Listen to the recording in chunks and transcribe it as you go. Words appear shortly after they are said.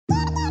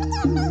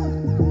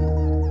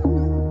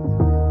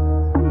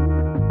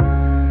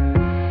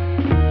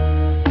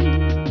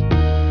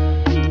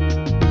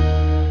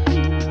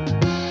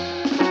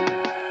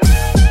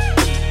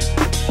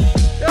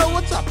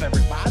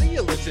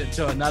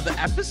to another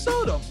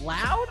episode of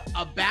Loud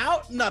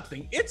About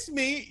Nothing. It's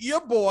me,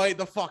 your boy,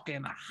 the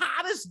fucking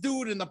hottest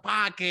dude in the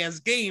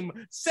podcast game,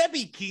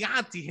 Sebi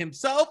Chianti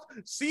himself,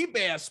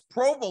 Seabass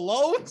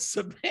Provolone,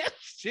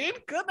 Sebastian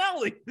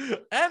Canelli.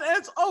 And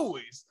as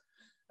always,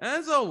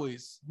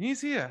 he's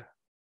here.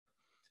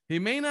 He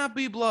may not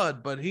be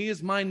blood, but he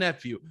is my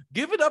nephew.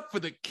 Give it up for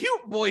the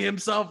cute boy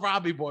himself,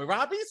 Robbie Boy.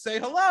 Robbie, say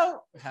hello.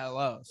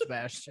 Hello,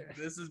 Sebastian.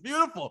 This is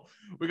beautiful.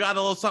 We got a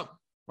little something.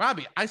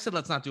 Robbie, I said,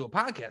 let's not do a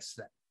podcast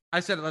today. I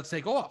said, let's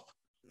take off.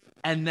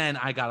 And then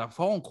I got a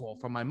phone call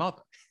from my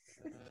mother.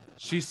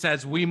 She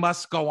says, we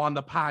must go on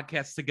the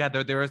podcast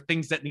together. There are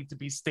things that need to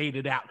be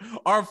stated out.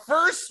 Our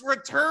first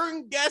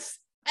return guest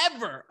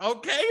ever,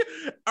 okay?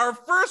 Our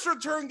first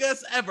return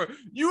guest ever.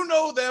 You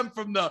know them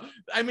from the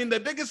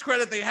biggest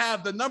credit they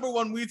have, the number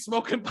one weed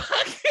smoking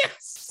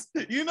podcast.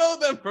 You know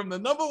them from the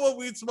number one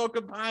weed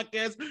smoking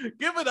podcast.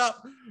 Give it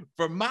up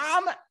for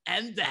Mom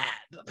and Dad.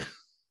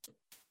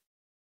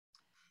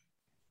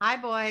 Hi,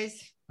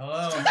 boys.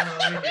 Hello.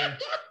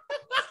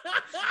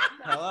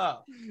 Hello.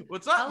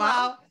 What's up,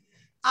 Hello.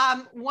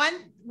 Mom?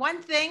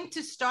 One thing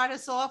to start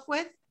us off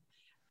with,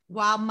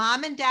 while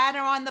Mom and Dad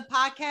are on the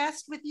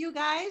podcast with you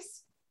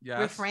guys,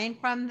 refrain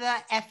from the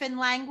effing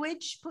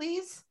language,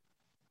 please.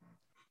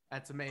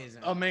 That's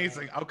amazing.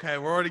 Amazing. Okay,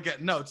 we're already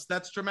getting notes.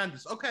 That's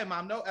tremendous. Okay,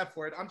 Mom, no F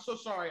word. I'm so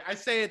sorry. I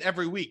say it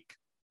every week.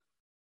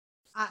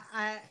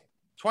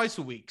 Twice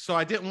a week. So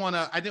I didn't want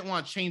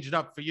to change it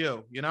up for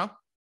you, you know?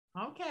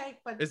 Okay,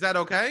 but is that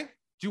okay?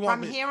 Do you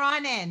want from here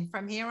on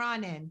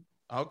in?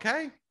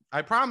 Okay,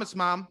 I promise,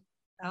 Mom.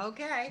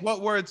 Okay.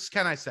 What words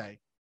can I say?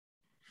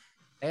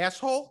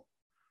 Asshole.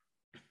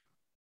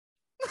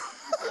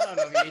 I don't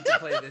know if you need to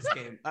play this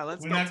game. We're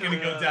not going to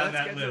go down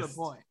that list. To the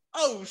point.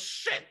 Oh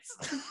shit.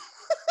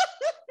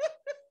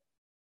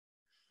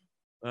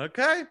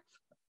 Okay.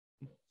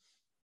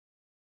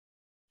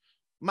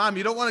 Mom,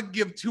 you don't want to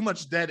give too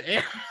much dead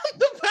air on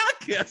the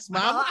podcast,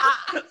 Mom.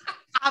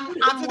 I'm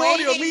an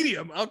waiting, audio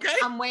medium, okay?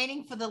 I'm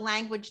waiting for the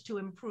language to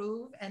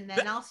improve, and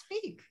then I'll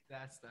speak.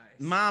 That's nice.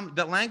 Mom,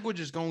 the language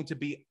is going to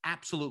be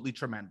absolutely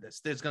tremendous.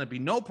 There's going to be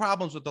no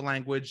problems with the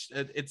language.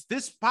 It's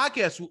this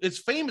podcast is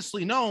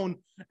famously known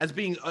as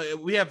being,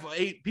 we have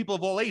people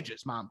of all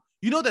ages, Mom.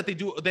 You know that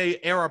they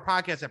air our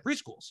podcast at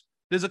preschools.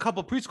 There's a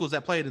couple preschools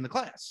that play it in the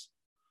class.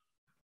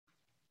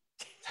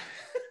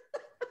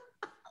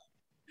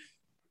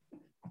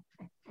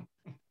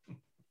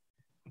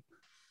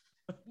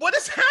 What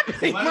is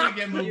happening? Why don't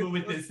we get moving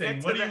with this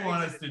thing? What do you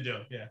want us to do?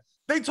 Yeah.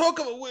 They talk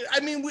about,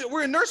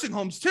 we're in nursing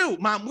homes too,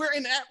 Mom.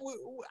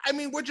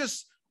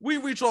 We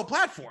reach all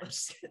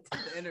platforms.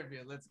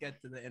 Let's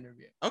get to the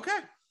interview. Okay.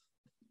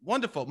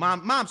 Wonderful.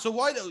 Mom, so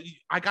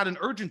I got an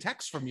urgent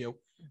text from you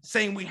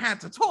saying we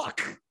had to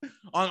talk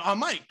on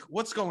mic.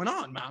 What's going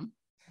on, Mom?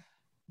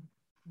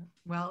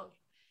 Well,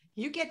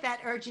 you get that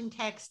urgent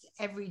text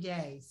every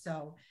day,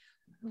 so,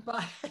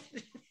 but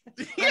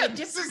yeah,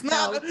 this is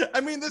nothing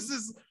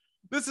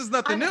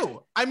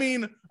new. I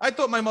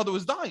thought my mother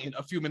was dying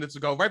a few minutes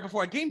ago, right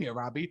before I came here,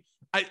 Robbie.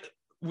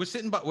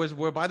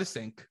 We're by the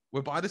sink.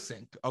 We're by the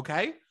sink,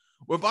 okay?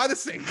 We're by the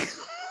sink.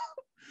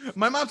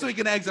 My mom's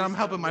making eggs, and I'm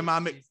helping my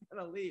mom make. She's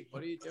gonna leave.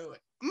 What are you doing?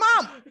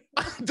 Mom,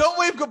 don't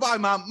wave goodbye,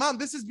 Mom. Mom,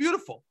 this is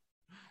beautiful.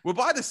 We're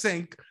by the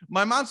sink.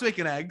 My mom's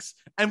making eggs,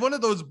 and one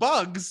of those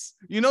bugs,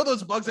 you know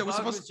those bugs that were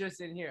supposed to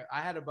just in here. I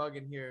had a bug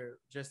in here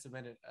just a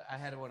minute. I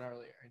had one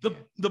earlier.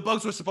 The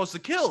bugs were supposed to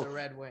kill. The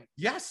red wing.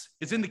 Yes,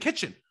 it's in the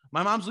kitchen.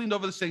 My mom's leaned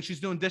over the sink.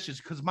 She's doing dishes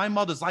because my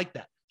mother's like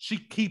that. She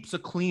keeps a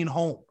clean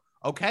home.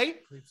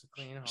 Okay.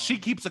 She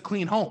keeps a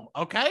clean home.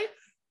 Okay.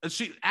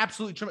 She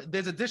absolutely.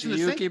 There's a dish in the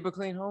sink. Do you keep a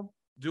clean home?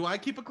 Do I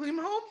keep a clean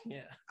home?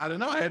 Yeah. I don't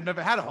know. I have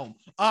never had a home.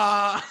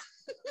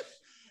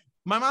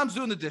 My mom's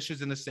doing the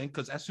dishes in the sink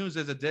because as soon as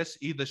there's a dish,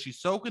 either she's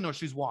soaking or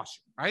she's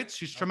washing. Right?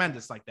 She's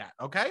tremendous like that.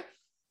 Okay.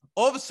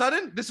 All of a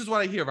sudden, this is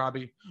what I hear,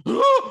 Robbie.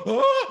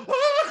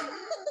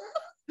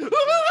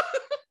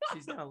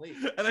 She's gonna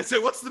leave. And I say,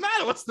 what's the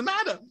matter? What's the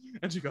matter?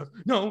 And she goes,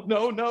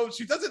 no.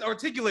 She doesn't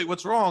articulate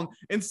what's wrong.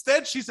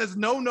 Instead, she says,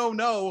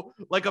 no,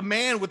 like a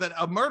man with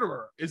a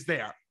murderer is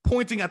there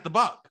pointing at the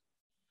bug.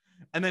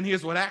 And then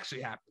here's what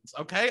actually happens.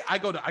 Okay. I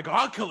go,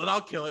 I'll kill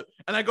it.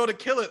 And I go to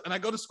kill it and I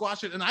go to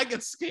squash it and I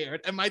get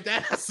scared. And my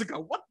dad has to go,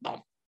 what the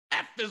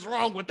F is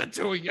wrong with the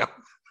two of you?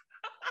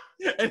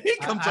 And he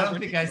comes I don't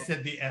think I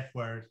said the F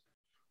word.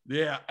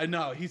 Yeah, I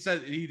know. He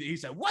said,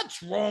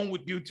 what's wrong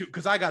with you two?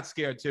 Because I got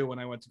scared too when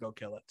I went to go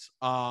kill it.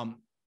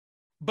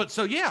 But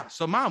so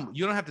Mom,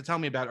 you don't have to tell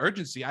me about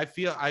urgency. I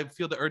feel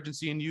the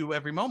urgency in you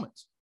every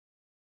moment.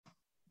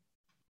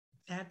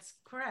 That's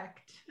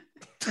correct.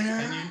 All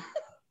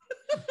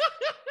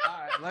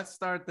right, let's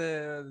start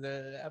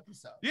the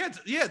episode. Yeah,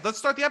 let's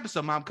start the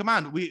episode, Mom. Come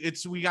on, we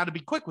got to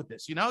be quick with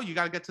this. You know, you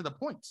got to get to the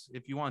point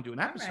if you want to do an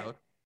episode. Right.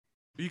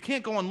 But you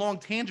can't go on long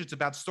tangents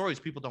about stories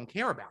people don't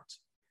care about.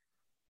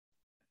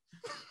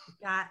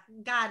 Got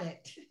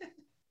it.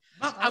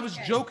 Mom, okay. I was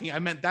joking. I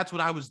meant that's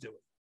what I was doing.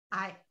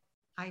 I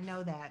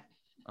know that.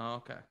 Oh,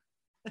 okay.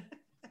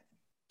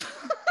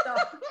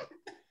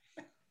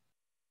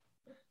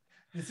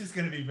 This is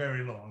going to be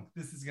very long.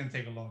 This is going to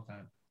take a long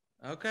time.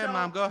 Okay,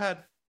 Mom, go ahead.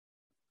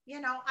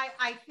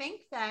 I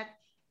think that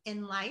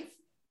in life,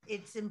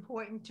 it's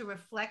important to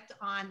reflect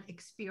on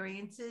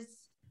experiences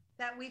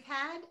that we've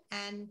had.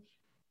 And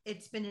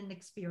it's been an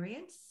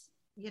experience,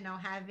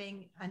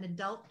 having an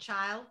adult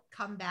child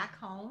come back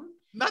home.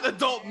 Not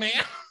adult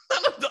man.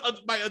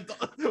 My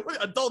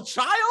adult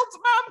child,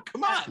 Mom?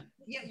 Come on.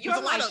 There's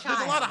a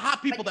lot of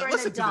hot people that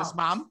listen to this,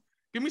 Mom.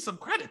 Give me some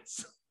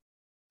credits.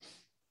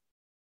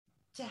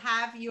 To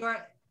have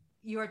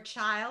your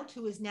child,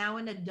 who is now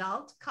an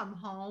adult, come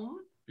home.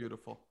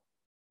 Beautiful.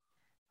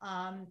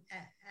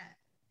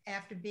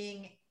 After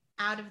being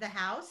out of the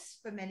house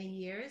for many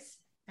years.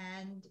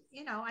 And,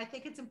 I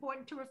think it's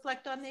important to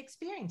reflect on the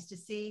experience to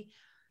see,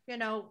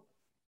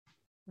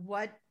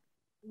 what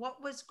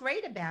was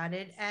great about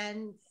it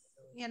and,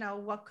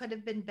 what could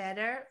have been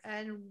better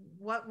and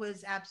what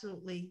was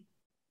absolutely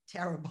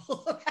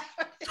terrible about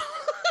it.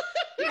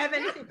 Do you have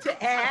anything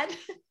to add?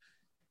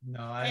 No,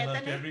 I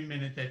loved every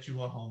minute that you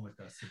were home with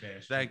us,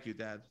 Sebastian. Thank you,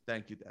 Dad.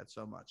 Thank you, Dad,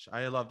 so much.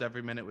 I loved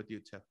every minute with you,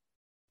 too.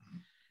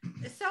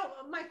 So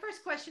my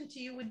first question to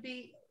you would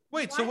be...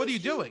 Wait, so what are you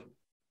doing?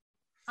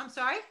 I'm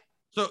sorry?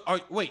 So,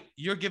 wait,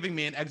 you're giving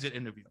me an exit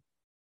interview.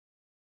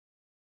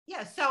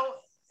 Yeah, so...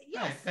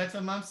 Yes. Right, that's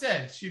what Mom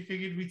said. She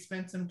figured we'd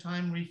spend some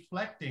time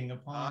reflecting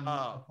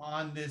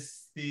upon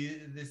this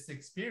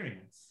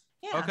experience.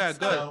 Yeah. Okay,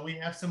 good. So we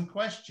have some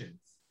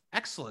questions.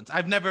 Excellent.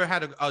 I've never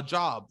had a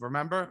job,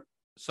 remember?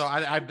 So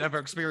I've never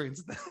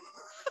experienced that.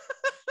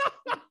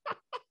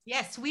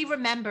 Yes, we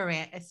remember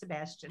it,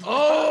 Sebastian.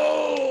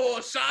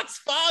 Oh, shots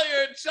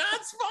fired.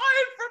 Shots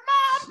fired for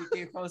Mom. She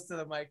came close to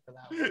the mic for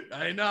that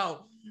one. I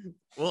know.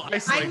 Well,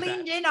 I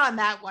leaned in on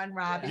that one,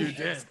 Robbie. You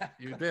did.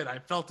 You did. I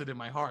felt it in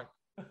my heart.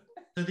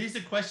 So these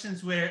are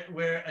questions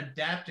we're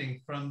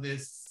adapting from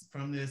this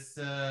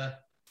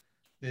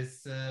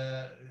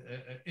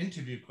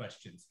interview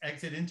questions,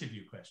 exit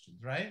interview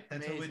questions, right?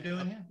 That's Amazing. what we're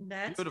doing here.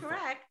 That's Beautiful.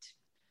 correct.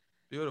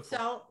 Beautiful.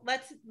 So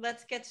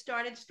let's get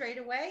started straight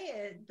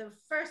away. The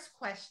first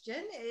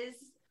question is,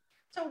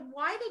 so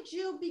why did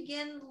you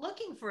begin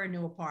looking for a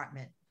new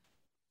apartment?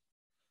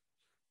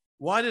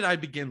 Why did I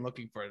begin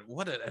looking for it?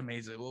 What an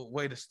amazing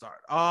way to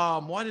start.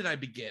 Why did I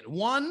begin?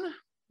 One,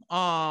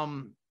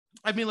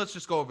 let's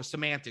just go over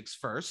semantics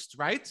first,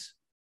 right?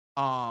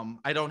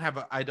 I don't have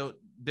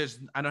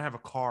a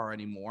car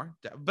anymore,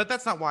 but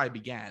that's not why I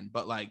began.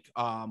 But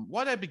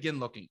why did I begin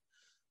looking?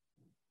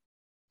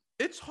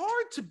 It's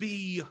hard to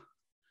be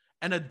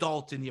an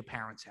adult in your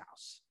parents'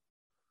 house.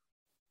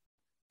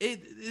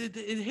 It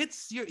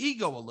hits your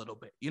ego a little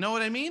bit. You know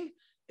what I mean?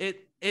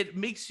 It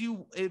makes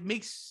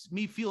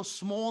me feel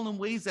small in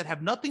ways that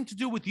have nothing to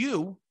do with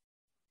you,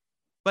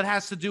 but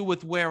has to do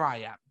with where I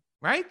am.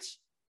 Right?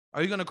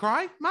 Are you gonna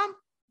cry, Mom?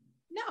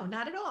 No,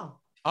 not at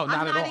all. Oh,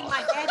 not at all. I'm nodding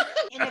my head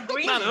in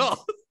agreement.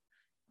 Not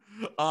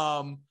at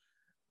all.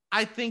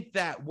 I think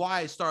that why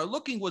I started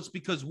looking was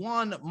because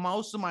one,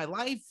 most of my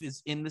life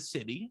is in the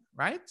city,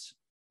 right?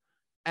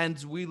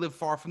 And we live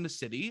far from the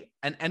city.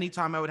 And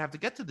anytime I would have to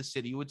get to the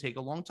city, it would take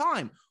a long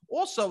time.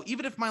 Also,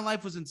 even if my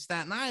life was in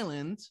Staten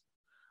Island,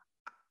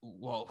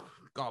 well,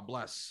 God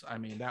bless. I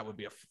mean, that would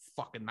be a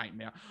fucking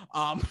nightmare.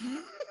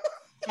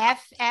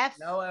 F.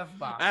 No F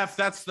box. F.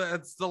 That's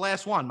the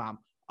last one,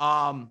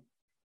 Mom.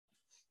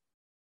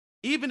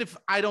 Even if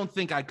I don't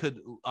think I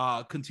could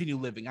continue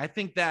living, I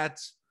think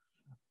that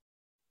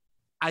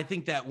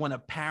when a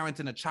parent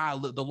and a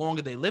child, the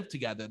longer they live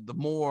together, the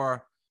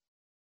more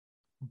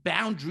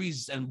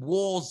boundaries and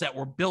walls that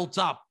were built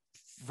up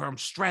from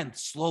strength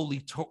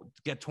slowly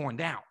get torn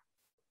down.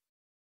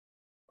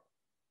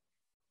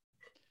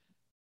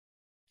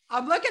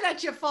 I'm looking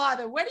at your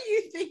father. What do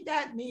you think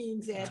that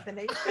means,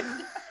 Anthony?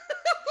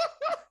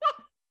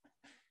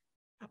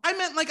 I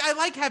meant I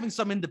like having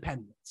some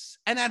independence,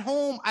 and at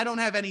home I don't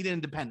have any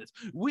independence.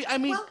 Well,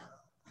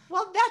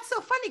 that's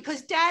so funny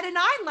because Dad and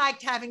I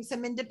liked having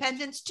some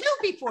independence too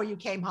before you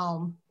came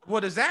home.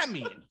 What does that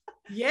mean?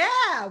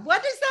 Yeah,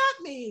 what does that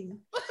mean?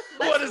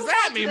 What does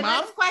that mean,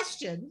 Mom? Next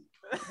question.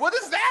 What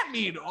does that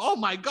mean? Oh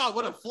my God,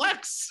 what a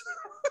flex!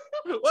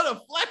 What a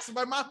flex,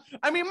 my mom.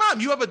 I mean, Mom,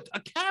 you have a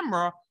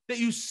camera that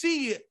you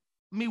see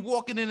me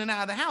walking in and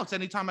out of the house.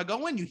 Anytime I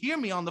go in, you hear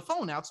me on the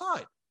phone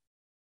outside.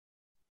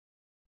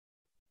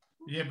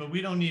 Yeah, but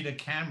we don't need a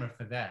camera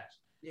for that.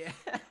 Yeah.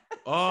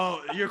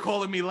 Oh, you're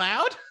calling me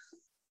loud?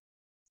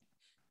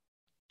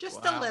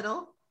 Just a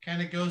little.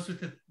 Kind of goes with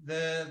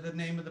the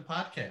name of the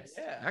podcast.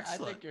 Yeah,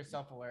 excellent. I think you're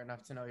self-aware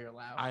enough to know you're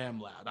loud. I am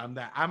loud.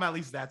 I'm at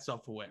least that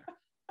self-aware.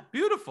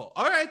 Beautiful.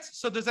 All right.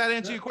 So does that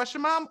answer your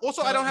question, Mom?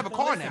 Also, I don't have a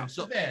car now.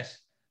 So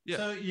yeah.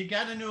 So you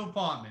got a new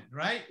apartment,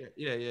 right?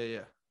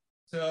 Yeah.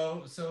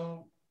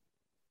 So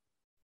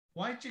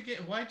why'd you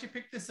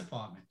pick this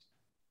apartment?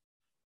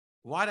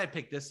 Why'd I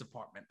pick this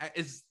apartment?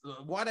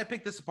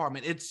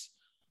 It's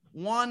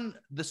one,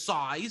 the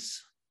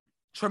size,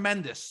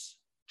 tremendous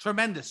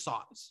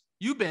size.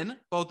 You've been,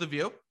 both of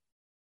you.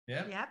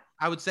 Yeah. Yep.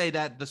 I would say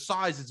that the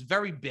size is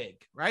very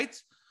big, right?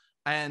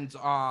 And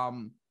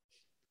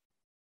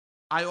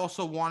I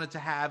also wanted to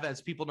have,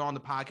 as people know on the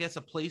podcast,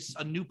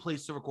 a new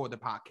place to record the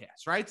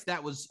podcast, right?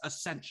 That was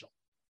essential.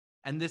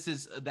 And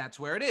that's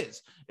where it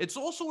is. It's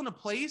also in a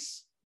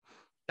place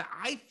that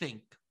I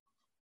think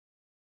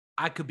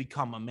I could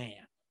become a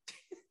man.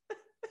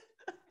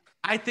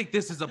 I think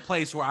this is a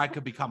place where I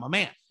could become a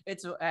man.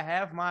 It's a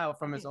half mile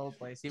from his old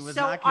place. He was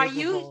So not are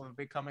capable you- of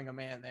becoming a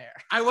man there.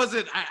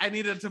 I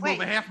needed to move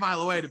Wait. a half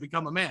mile away to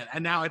become a man.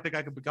 And now I think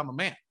I could become a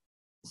man.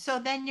 So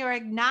then you're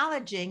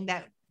acknowledging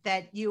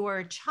that you were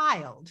a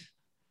child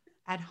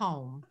at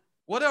home.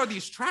 What are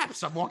these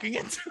traps I'm walking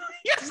into?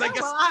 Yes, I No,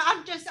 guess. well,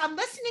 I'm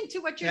listening to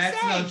what you're That's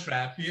saying. no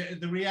trap.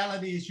 The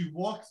reality is you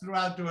walk through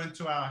our door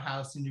into our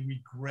house and you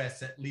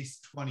regress at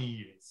least 20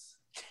 years.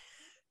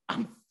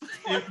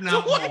 If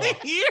not 20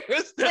 more.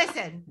 years.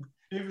 Listen,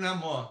 If not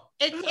more.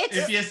 it's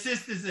If your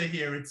sisters are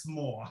here, it's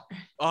more.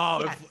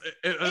 Oh,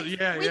 It's- we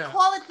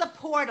call it the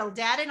portal.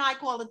 Dad and I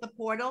call it the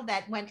portal,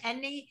 that when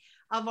any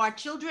of our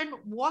children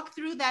walk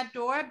through that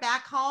door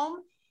back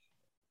home,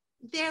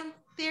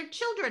 they're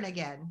children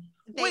again.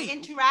 They Wait.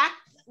 interact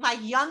like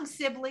young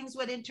siblings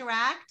would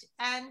interact.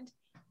 And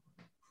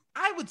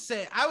I would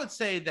say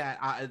that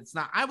it's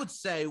not. I would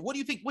say, what do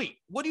you think? Wait,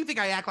 what do you think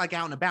I act like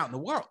out and about in the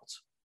world?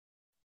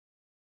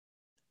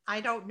 I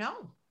don't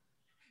know.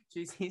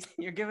 Jeez,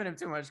 you're giving him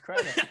too much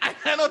credit.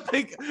 I don't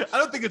think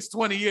it's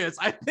 20 years.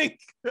 I think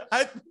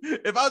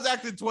if I was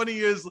acting 20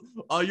 years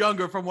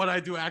younger from what I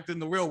do act in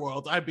the real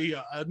world, I'd be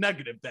a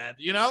negative dad,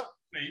 you know?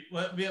 Wait,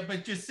 well, yeah,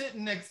 but you're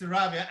sitting next to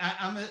Robbie.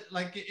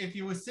 Like if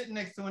you were sitting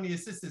next to one of your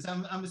sisters,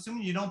 I'm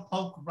assuming you don't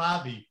poke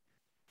Robbie.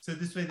 So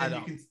this way then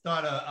you can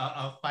start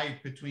a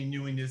fight between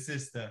you and your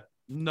sister.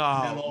 No.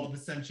 And then all of a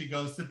sudden she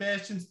goes,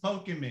 Sebastian's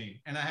poking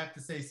me. And I have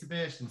to say,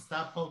 Sebastian,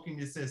 stop poking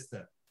your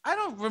sister. I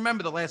don't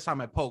remember the last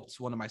time I poked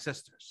one of my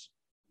sisters.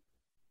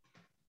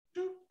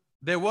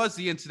 There was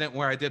the incident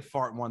where I did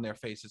fart in one of their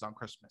faces on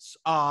Christmas.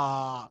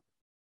 That's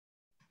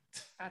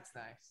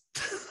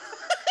nice.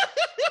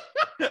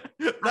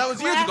 That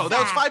was years ago. That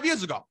was 5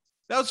 years ago.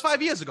 That was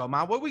 5 years ago,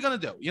 Mom. What are we going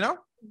to do? You know?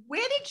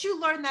 Where did you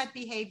learn that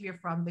behavior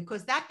from?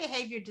 Because that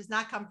behavior does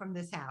not come from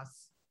this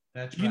house.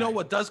 That's You know right.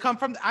 what does come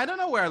from? I don't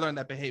know where I learned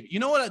that behavior. You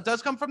know what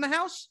does come from the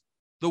house?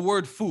 The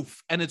word foof.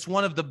 And it's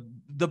one of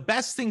the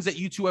best things that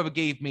you two ever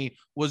gave me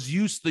was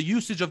the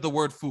usage of the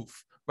word foof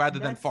rather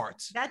than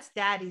farts. That's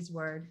Daddy's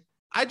word.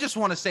 I just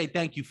want to say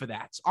thank you for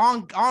that.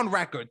 On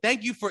record,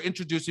 thank you for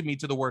introducing me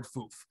to the word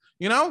foof.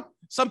 You know,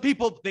 some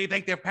people, they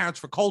thank their parents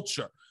for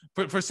culture,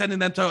 for sending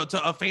them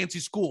to a fancy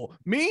school.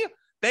 Me,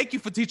 thank you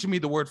for teaching me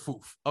the word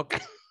foof. Okay.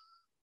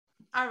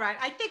 All right.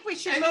 I think we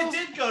should And move.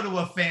 you did go to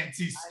a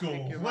fancy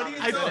school. your What are mom you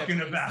is good at talking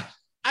things. about?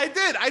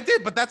 I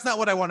did, but that's not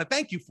what I want to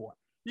thank you for.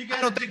 You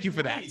I don't thank you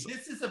for that.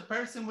 This is a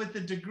person with a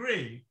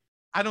degree.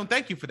 I don't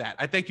thank you for that.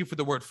 I thank you for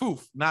the word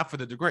foof, not for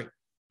the degree.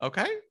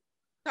 Okay.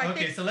 I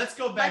Okay, think so let's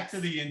go back let's- to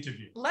the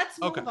interview. let's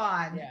move Okay.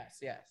 on. Yes.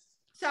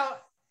 So,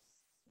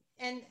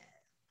 and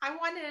I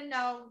wanted to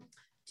know,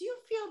 do you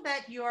feel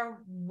that you're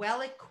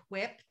well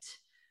equipped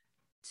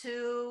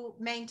to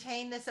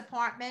maintain this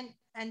apartment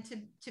and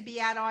to be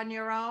out on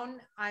your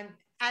own? I'm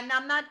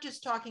not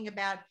just talking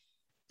about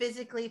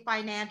physically,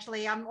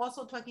 financially. I'm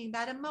also talking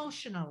about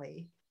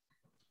emotionally.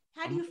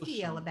 How do you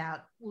feel Emotionally. about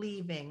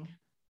leaving?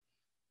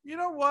 You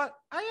know what?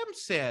 I am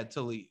sad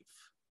to leave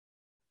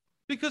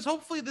because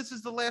hopefully this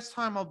is the last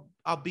time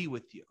I'll be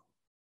with you.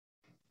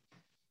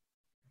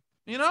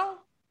 You know?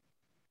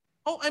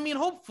 Oh, I mean,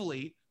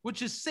 hopefully,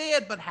 which is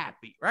sad but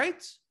happy,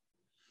 right?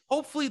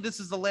 Hopefully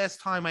this is the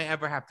last time I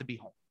ever have to be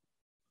home,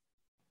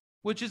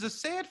 which is a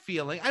sad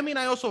feeling. I mean,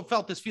 I also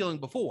felt this feeling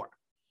before,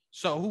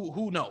 so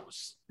who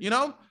knows, you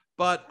know?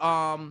 But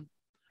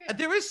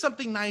there is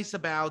something nice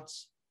about.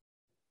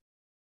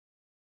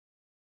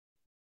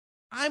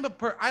 I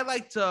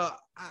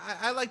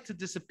like to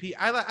disappear.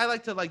 I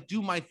like to like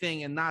do my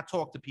thing and not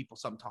talk to people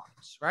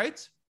sometimes, right?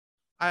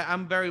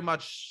 I'm very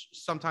much,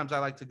 sometimes I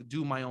like to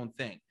do my own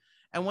thing.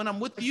 And when I'm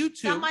with you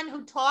two, Someone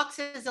who talks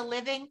as a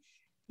living,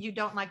 you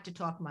don't like to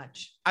talk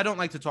much. I don't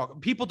like to talk.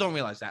 People don't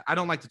realize that. I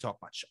don't like to talk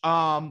much.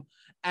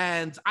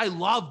 And I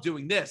love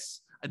doing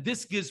this.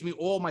 This gives me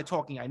all my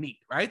talking I need,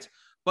 right?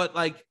 But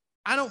like,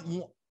 I don't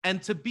want,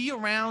 and to be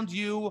around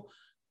you,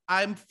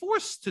 I'm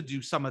forced to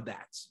do some of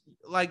that.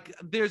 Like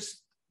there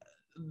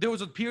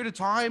was a period of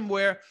time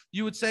where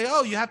you would say,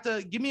 oh, you got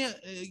to give me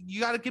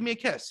a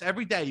kiss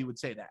every day. You would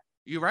say that.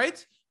 You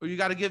right? Or you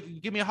got to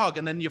give me a hug.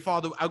 And then your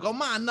father, I'll go,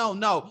 Mom,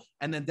 no.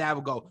 And then Dad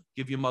would go,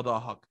 give your mother a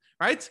hug.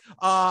 Right?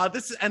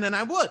 And then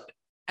I would.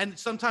 And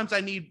sometimes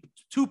I need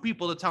two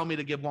people to tell me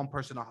to give one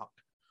person a hug.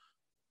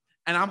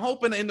 And I'm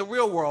hoping in the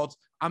real world,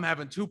 I'm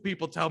having two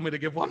people tell me to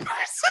give one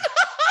person a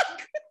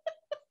hug.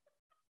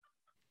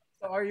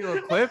 So are you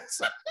equipped?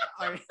 So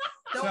are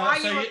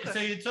you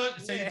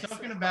You're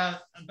talking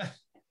about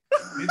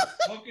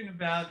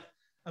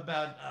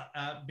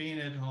being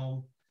at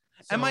home.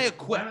 So Am I why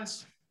equipped?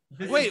 don't-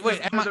 this Wait, is- wait,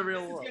 this am is I- the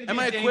real gonna world? be am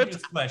a I dangerous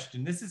equipped?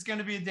 Question. This is going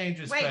to be a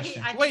dangerous Wait,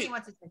 question. I think Wait. he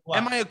wants to say. What?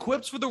 Am I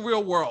equipped for the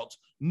real world?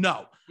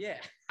 No, Yeah.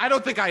 I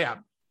don't think I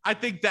am. I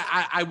think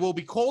that I will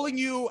be calling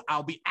you.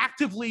 I'll be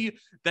actively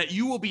that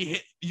you will be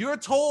hit. Your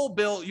toll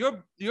bill,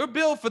 your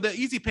bill for the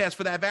Easy Pass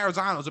for that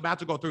Verrazano is about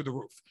to go through the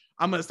roof.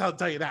 I'm going to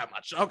tell you that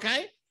much,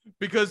 okay?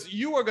 Because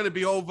you are going to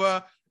be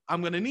over.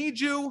 I'm going to need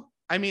you.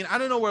 I mean, I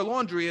don't know where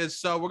laundry is,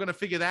 so we're going to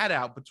figure that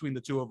out between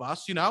the two of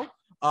us, you know?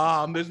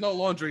 There's no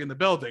laundry in the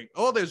building.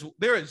 Oh,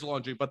 there is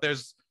laundry, but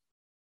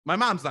my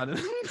mom's not in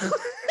it.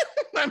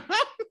 My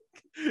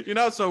mom, you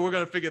know, so we're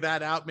going to figure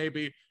that out.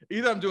 Maybe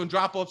either I'm doing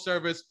drop-off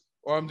service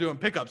or I'm doing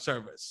pickup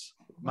service.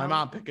 My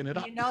mom picking it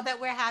up. You know that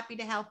we're happy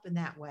to help in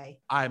that way.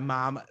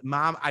 Mom,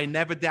 I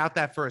never doubt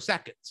that for a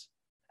second.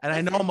 And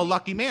I know I'm a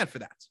lucky man for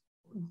that.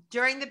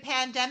 During the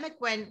pandemic,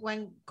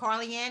 when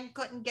Carly Ann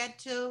couldn't get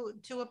to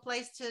a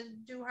place to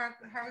do her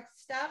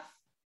stuff,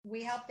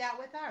 we helped out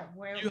with her.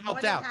 We're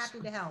more than happy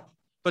to help.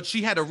 But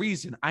she had a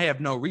reason. I have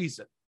no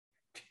reason.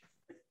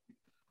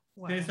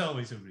 Well, there's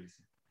always a reason.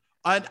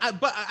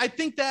 But I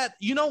think that,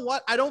 you know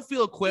what? I don't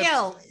feel equipped.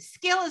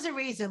 Skill is a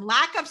reason.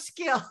 Lack of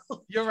skill.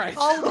 You're right.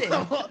 Folding.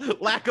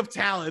 Lack of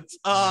talent.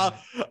 I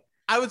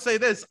would say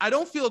this. I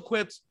don't feel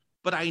equipped,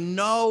 but I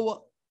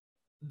know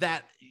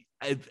that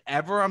if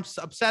ever I'm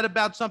upset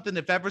about something,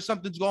 if ever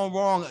something's going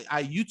wrong,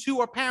 you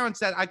two are parents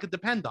that I could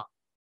depend on.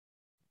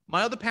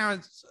 My other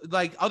parents,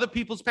 like other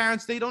people's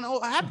parents, they don't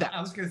have that.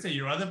 I was going to say,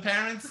 your other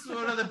parents?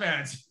 What other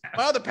parents?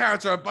 My other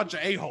parents are a bunch of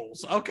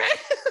a-holes, okay?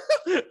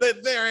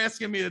 They're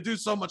asking me to do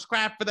so much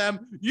crap for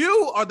them.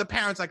 You are the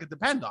parents I could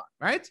depend on,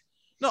 right?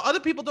 No, other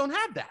people don't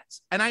have that.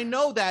 And I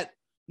know that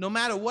no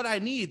matter what I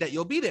need, that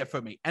you'll be there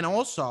for me. And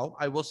also,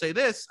 I will say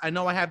this, I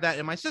know I have that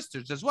in my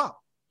sisters as well.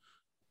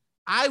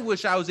 I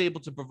wish I was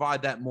able to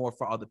provide that more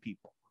for other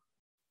people.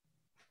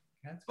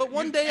 But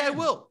one day I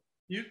will.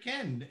 You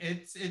can.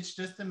 It's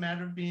just a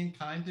matter of being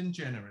kind and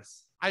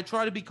generous. I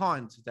try to be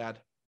kind, Dad.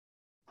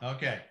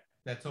 Okay.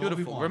 That's all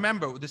beautiful. we want.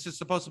 Remember, this is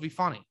supposed to be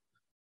funny.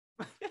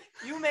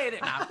 You made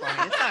it not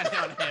funny. It's not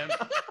down to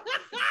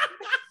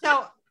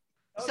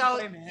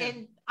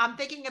him. I'm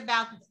thinking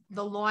about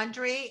the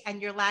laundry and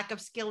your lack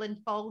of skill in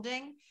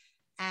folding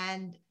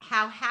and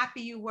how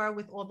happy you were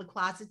with all the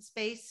closet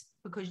space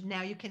because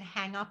now you can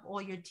hang up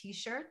all your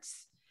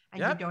t-shirts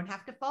and you don't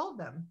have to fold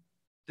them.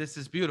 This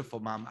is beautiful,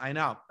 Mom. I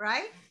know.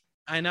 Right?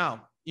 I know.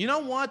 You know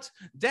what?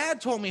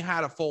 Dad taught me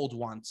how to fold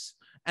once,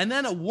 and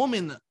then a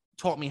woman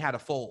taught me how to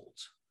fold,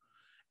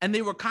 and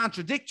they were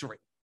contradictory.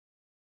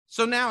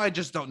 So now I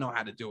just don't know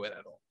how to do it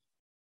at all.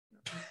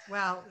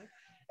 Well,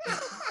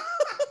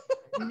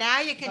 now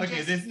you can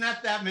just... there's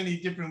not that many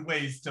different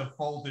ways to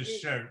fold a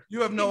shirt.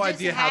 You have no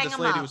idea how this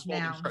lady was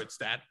folding shirts,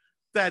 Dad.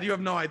 Dad, you have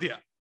no idea.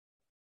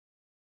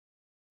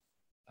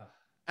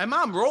 And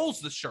Mom rolls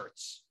the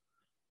shirts.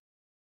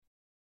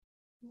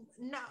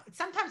 No,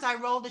 sometimes I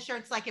roll the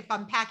shirts like if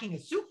I'm packing a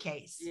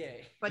suitcase,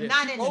 but yeah,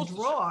 not in a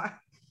drawer.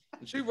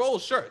 She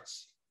rolls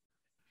shirts.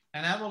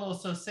 And I will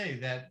also say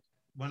that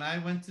when I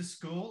went to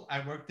school,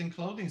 I worked in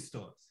clothing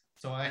stores.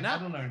 So I had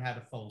to learn how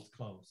to fold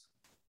clothes.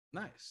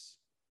 Nice.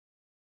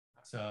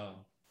 So,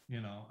 you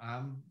know,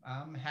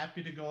 I'm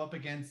happy to go up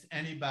against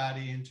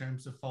anybody in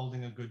terms of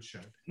folding a good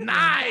shirt.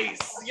 Nice.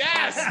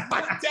 Yes.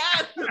 My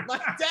dad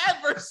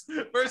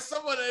versus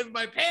someone in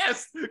my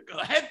past,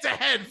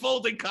 head-to-head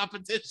folding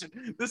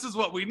competition. This is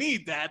what we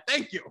need, Dad.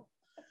 Thank you.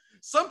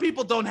 Some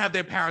people don't have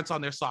their parents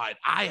on their side.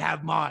 I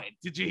have mine.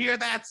 Did you hear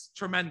that? It's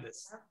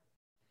tremendous. All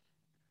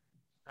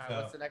right,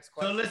 what's the next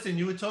question? So listen,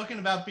 you were talking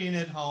about being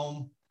at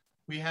home.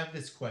 We have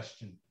this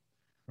question,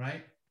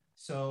 right?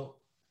 So,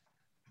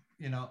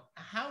 you know,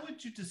 how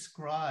would you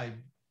describe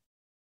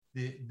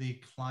the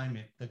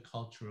climate, the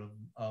culture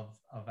of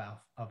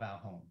our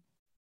home?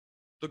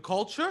 The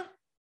culture?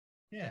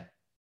 Yeah.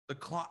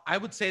 I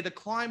would say the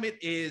climate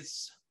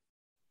is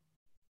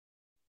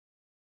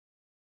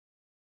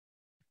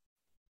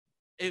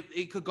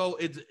it could go,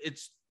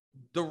 it's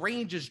the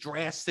range is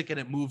drastic and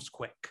it moves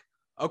quick.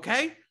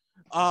 Okay.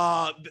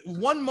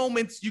 One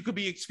moment you could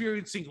be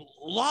experiencing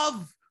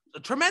love,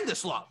 tremendous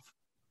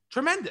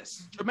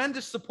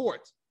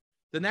support.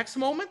 The next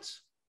moment,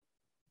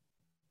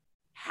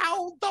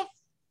 how the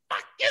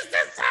fuck is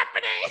this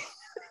happening?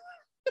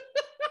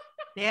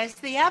 There's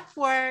the F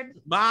word.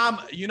 Mom,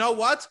 you know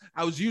what?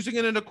 I was using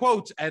it in a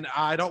quote and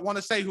I don't want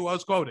to say who I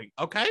was quoting.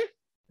 Okay.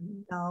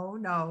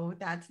 No,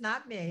 that's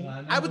not me.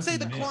 I would say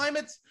the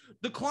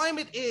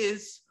climate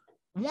is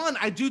one.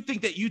 I do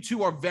think that you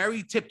two are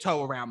very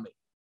tiptoe around me.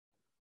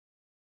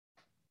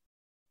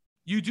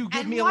 You do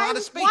give me a lot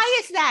of space.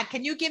 Why is that?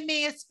 Can you give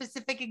me a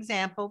specific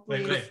example,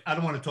 please? Wait, I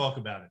don't want to talk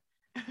about it.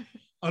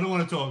 I don't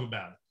want to talk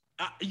about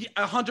it.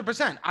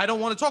 100%. I don't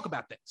want to talk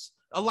about this.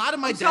 A lot of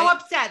my day.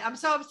 I'm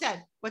so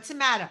upset. What's the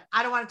matter?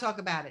 I don't want to talk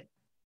about it.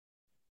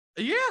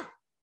 Yeah.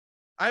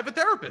 I have a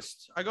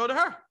therapist. I go to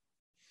her.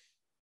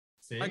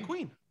 See? My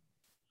queen.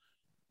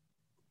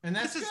 And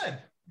that's good.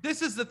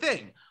 This is the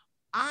thing.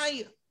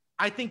 I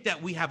think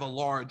that we have a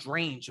large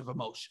range of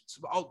emotions.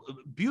 Oh,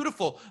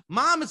 beautiful.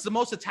 Mom is the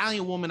most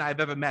Italian woman I've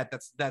ever met.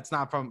 That's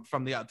not from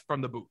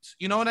the boots.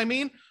 You know what I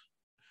mean?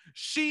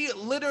 She's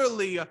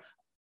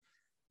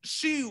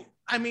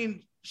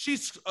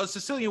a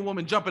Sicilian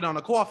woman jumping on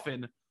a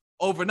coffin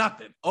over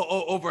nothing,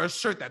 over a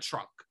shirt that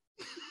shrunk.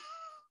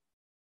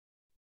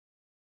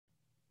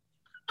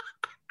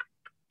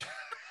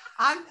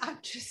 I'm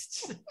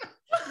just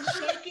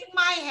shaking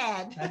my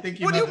head. I think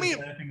you What do you must be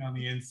mean? laughing on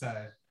the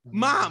inside.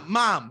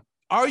 Mom,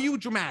 are you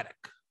dramatic?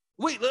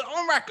 Wait,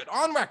 on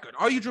record,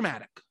 are you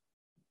dramatic?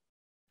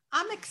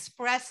 I'm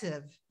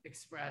expressive.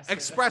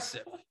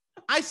 Expressive.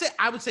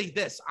 I would say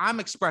this. I'm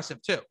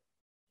expressive too.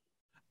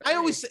 I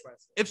always say,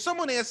 if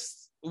someone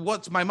asks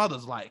what's my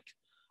mother's like,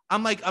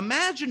 I'm like,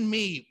 imagine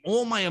me,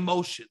 all my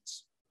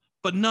emotions,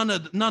 but none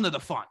of the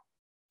fun,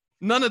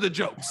 none of the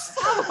jokes.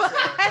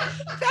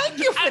 Thank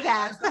you for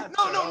that.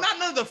 No, not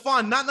none of the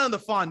fun, none of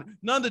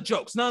the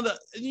jokes, none of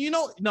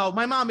the, no,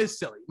 my mom is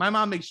silly. My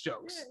mom makes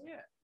jokes. Yeah.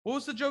 What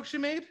was the joke she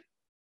made?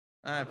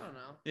 I don't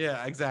know.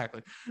 Yeah,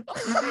 exactly.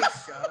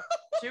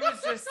 She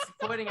was just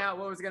pointing out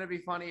what was going to be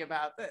funny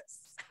about this.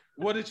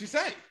 What did she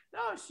say?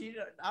 No,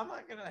 I'm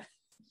not going to.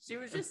 She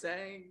was just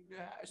saying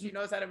she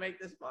knows how to make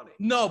this funny.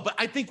 No, but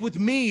I think with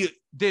me,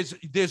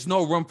 there's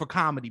no room for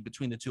comedy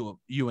between the two of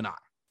you and I.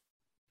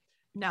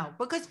 No,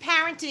 because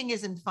parenting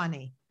isn't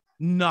funny.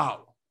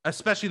 No,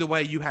 especially the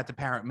way you had to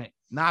parent me.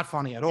 Not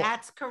funny at all.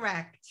 That's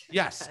correct.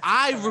 Yes, That's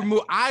I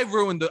correct.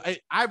 ruined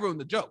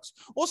the jokes.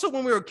 Also,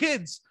 when we were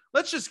kids,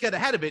 let's just get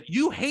ahead of it.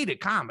 You hated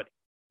comedy.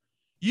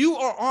 You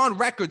are on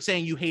record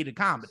saying you hated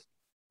comedy.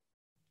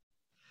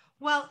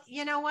 Well,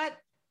 you know what?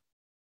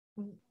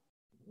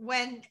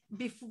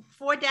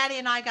 Before Daddy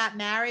and I got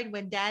married,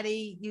 when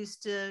Daddy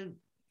used to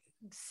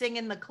sing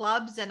in the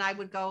clubs and I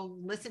would go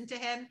listen to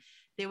him,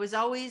 there was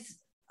always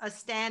a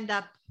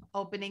stand-up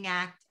opening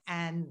act.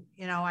 And,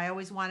 I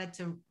always wanted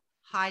to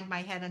hide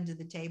my head under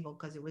the table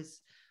because it was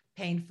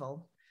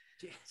painful.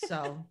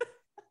 So.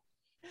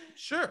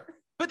 Sure.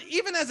 But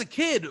even as a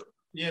kid.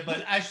 Yeah,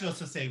 but I should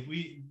also say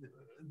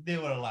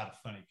there were a lot of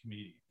funny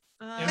comedians.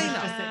 It was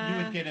just that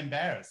you would get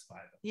embarrassed by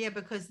them. Yeah,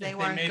 because if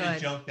weren't they made good. a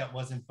joke that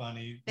wasn't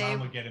funny, Mom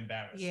would get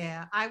embarrassed.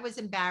 Yeah, I was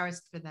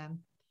embarrassed for them.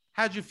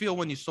 How'd you feel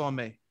when you saw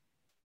me?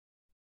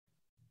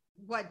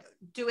 What,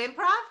 do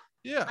improv?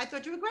 Yeah. I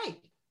thought you were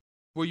great.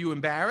 Were you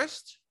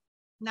embarrassed?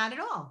 Not at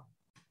all.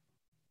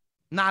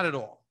 Not at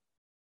all.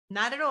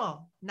 Not at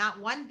all.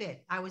 Not one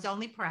bit. I was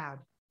only proud.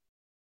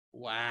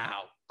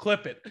 Wow.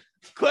 Clip it.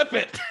 Clip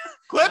it.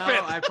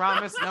 I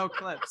promise no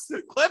clips.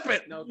 Clip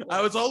it. No clips.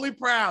 I was only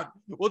proud.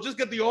 We'll just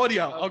get the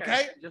audio,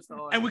 okay? Just the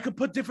audio. And we could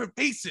put different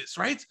faces,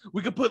 right?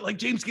 We could put like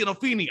James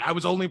Gandolfini, I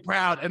was only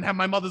proud, and have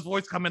my mother's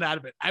voice coming out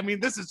of it. I mean,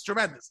 this is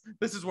tremendous.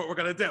 This is what we're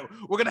gonna do.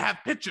 We're gonna have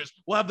pictures.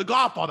 We'll have the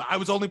Godfather. I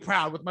was only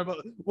proud with my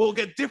mother. We'll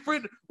get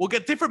different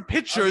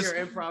pictures. Of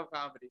your improv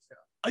comedy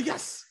show.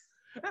 Yes.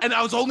 And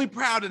I was only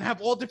proud and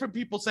have all different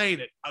people saying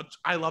it.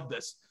 I love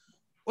this.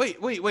 Wait.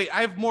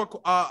 I have more.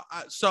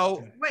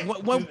 So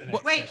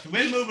Wait.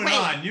 We're moving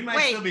on. You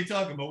might still be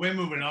talking, but we're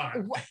moving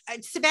on.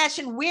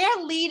 Sebastian,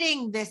 we're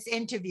leading this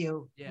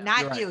interview, not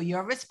You're you. right.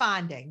 You're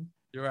responding.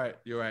 You're right.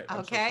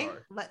 Okay.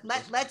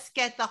 Let's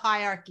get the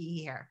hierarchy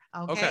here.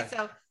 Okay.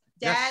 So,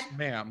 Dad. Yes,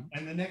 ma'am.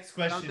 And the next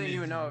question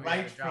is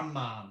right from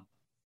Mom.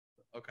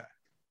 Okay.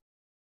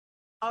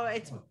 Oh,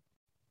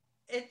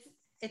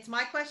 it's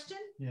my question?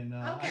 Yeah, no.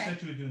 Okay. I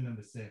thought you were doing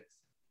number 6.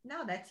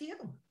 No, that's you.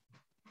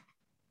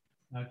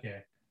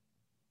 Okay.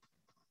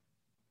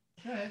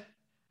 Go ahead.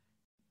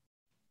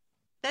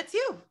 That's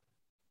you.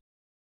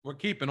 We're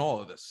keeping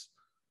all of this.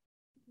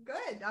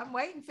 Good. I'm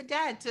waiting for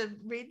Dad to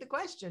read the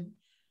question.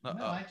 No,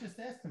 I just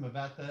asked him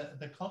about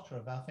the culture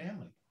of our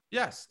family.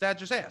 Yes, Dad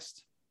just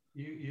asked.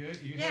 You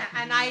yeah,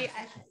 and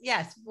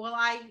yes. Well,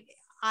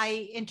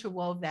 I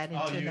interwove that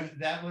into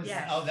that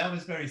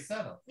was very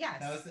subtle.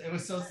 Yes. It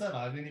was so subtle.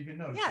 I didn't even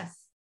notice. Yes.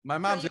 My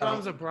mom's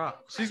a bro.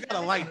 She's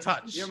got a light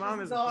touch. Your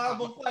mom is a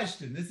horrible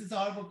question. This is a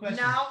horrible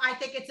question. No, I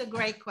think it's a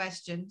great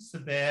question.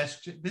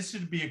 Sebastian, this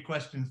should be a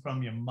question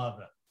from your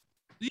mother.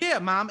 Yeah,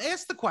 Mom,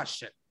 ask the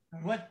question.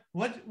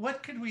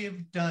 What could we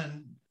have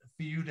done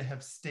for you to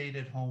have stayed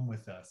at home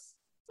with us?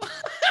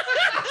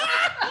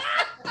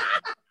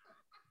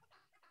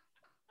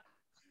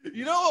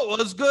 You know what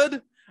was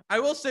good? I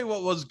will say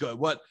what was good.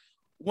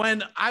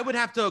 When I would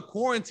have to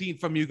quarantine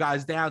from you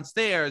guys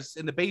downstairs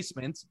in the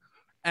basement,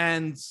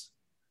 and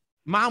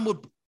Mom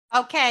would.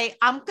 Okay,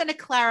 I'm going to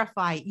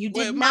clarify. You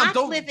did not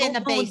live in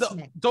the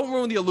basement. Don't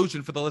ruin the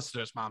illusion for the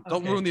listeners, Mom.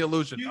 Don't ruin the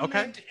illusion. You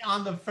okay. lived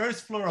on the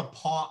first floor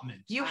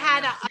apartment. You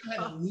had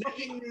a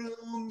living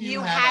room.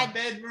 You had a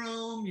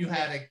bedroom. You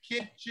had a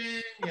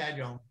kitchen. You had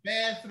your own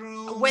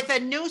bathroom with a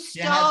new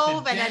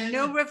stove and a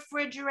new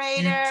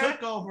refrigerator. You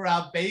took over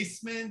our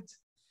basement.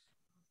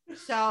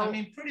 So I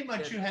mean, pretty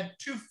much you had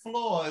 2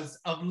 floors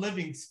of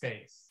living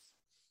space.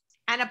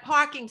 And a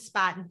parking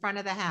spot in front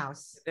of the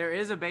house. There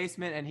is a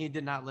basement and he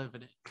did not live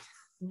in it.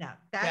 No,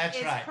 that's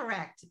right.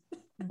 Correct.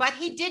 But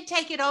he did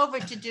take it over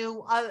to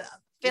do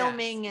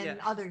filming and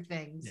other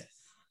things. Yes.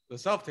 The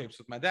self-tapes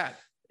with my dad.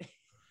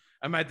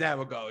 And my dad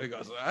would go, he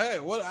goes, hey,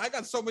 I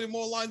got so many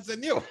more lines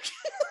than you.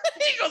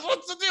 He goes,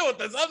 what's the deal with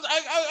this?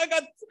 I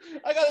got,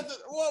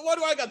 why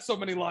do I got so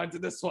many lines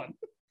in this one?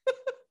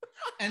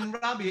 And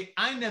Robbie,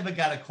 I never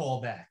got a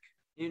call back.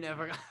 You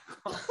never got a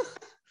call.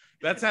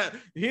 That's how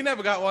he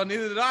never got one.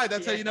 Neither did I.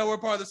 That's how you know we're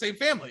part of the same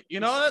family. You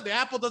know, the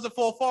apple doesn't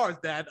fall far,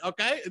 Dad.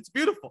 Okay, it's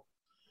beautiful.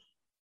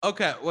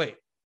 Okay, wait.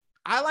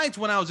 I liked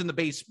when I was in the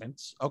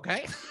basement.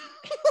 Okay,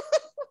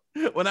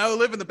 when I would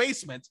live in the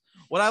basement,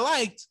 what I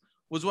liked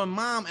was when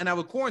Mom and I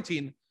would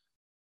quarantine.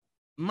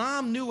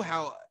 Mom knew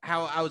how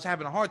I was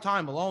having a hard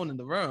time alone in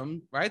the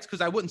room, right?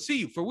 Because I wouldn't see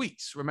you for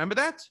weeks. Remember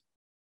that?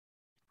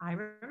 I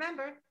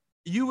remember.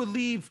 You would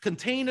leave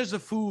containers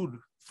of food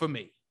for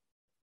me.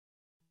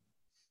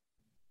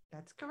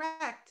 That's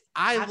correct.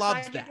 I Outside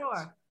loved your that.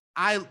 door.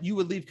 You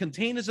would leave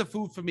containers of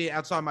food for me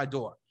outside my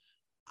door.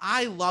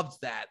 I loved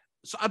that.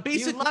 So I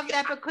basically You loved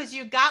that because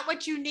you got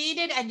what you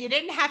needed and you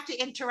didn't have to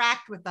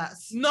interact with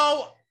us.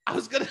 No, I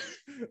was gonna.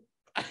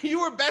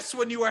 You were best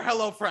when you were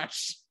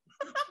HelloFresh.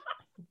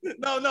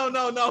 No.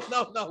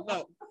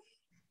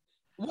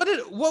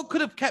 What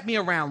could have kept me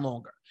around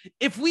longer?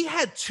 If we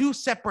had two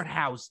separate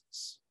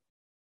houses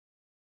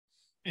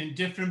in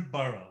different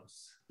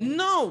boroughs.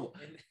 No,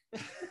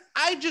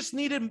 I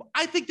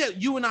think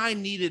that you and I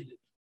needed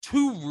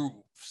two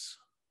roofs,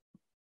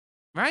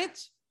 right?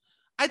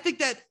 I think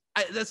that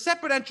the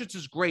separate entrance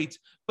is great,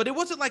 but it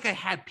wasn't like I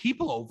had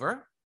people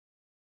over.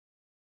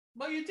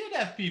 Well, you did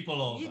have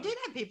people over. You did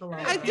have people over.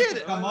 I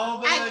did. Come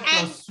over,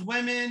 go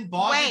swimming,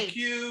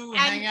 barbecue,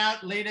 hang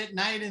out late at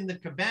night in the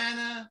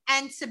cabana.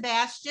 And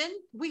Sebastian,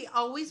 we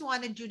always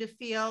wanted you to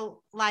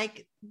feel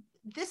like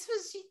this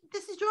is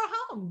your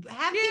home.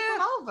 Have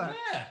people over.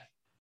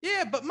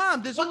 Yeah, but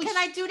Mom, what can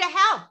I do to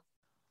help?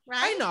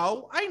 Right? I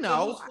know.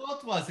 So whose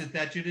fault was it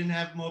that you didn't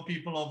have more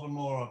people over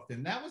more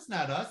often? That was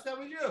not us. That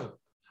was you.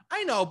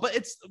 I know, but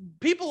it's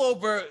people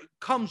over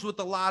comes with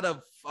a lot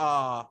of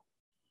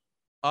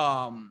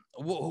I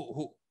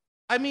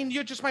mean,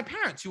 you're just my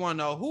parents. You want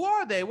to know who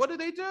are they? What do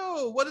they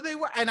do? What do they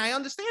work? And I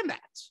understand that.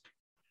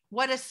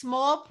 What a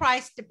small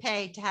price to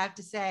pay to have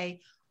to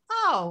say,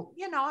 oh,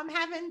 I'm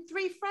having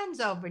 3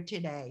 friends over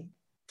today.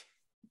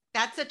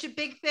 That's such a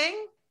big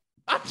thing.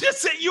 I'm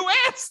just saying, you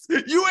asked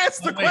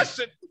the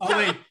question. Oh,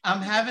 wait,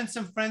 I'm having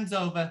some friends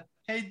over.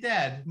 Hey,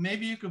 Dad,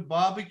 maybe you could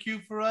barbecue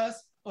for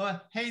us?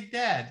 Or, hey,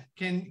 Dad,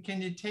 can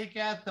you take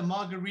out the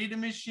margarita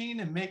machine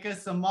and make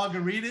us some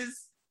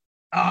margaritas?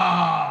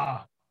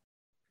 Ah,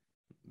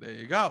 there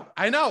you go.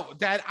 I know,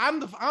 Dad.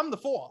 I'm the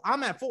fault.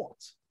 I'm at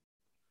fault.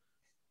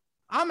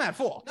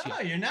 No,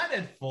 you're not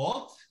at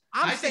fault.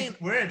 I think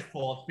we're at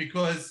fault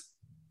because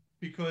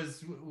we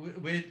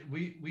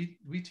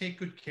take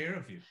good care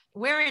of you.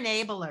 We're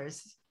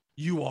enablers.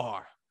 You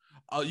are.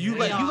 You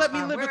let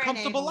me live a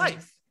comfortable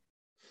life.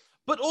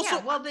 But also,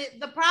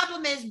 the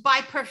problem is by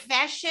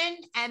profession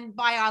and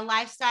by our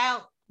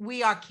lifestyle,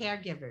 we are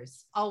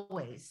caregivers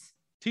always.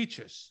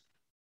 Teachers.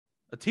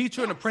 A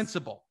teacher and a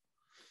principal.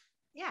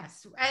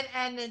 Yes.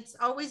 And it's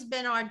always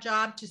been our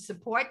job to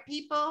support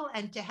people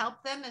and to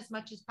help them as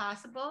much as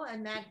possible.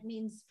 And that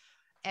means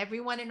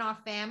everyone in our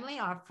family,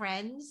 our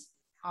friends,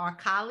 our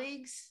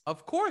colleagues.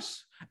 Of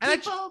course.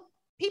 And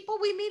people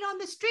we meet on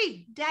the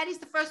street. Daddy's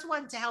the first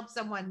one to help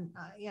someone,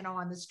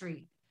 on the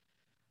street.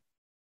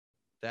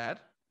 Dad?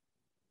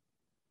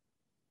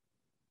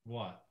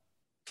 What?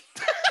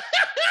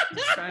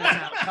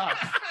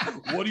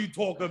 What are you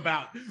talking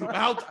about?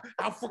 How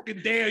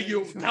fucking dare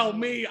you tell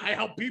me I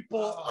help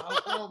people?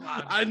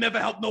 I never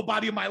helped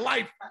nobody in my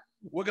life.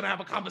 We're gonna have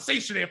a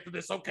conversation after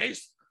this, okay?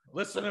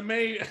 Listen to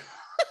me.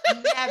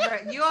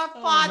 Never. Your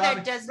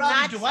father does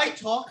not. Do I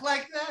talk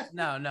like that?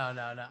 No.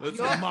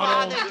 Your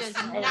father does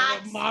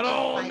not.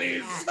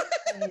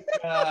 Thank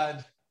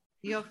God.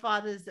 Your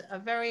father's a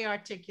very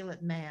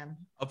articulate man.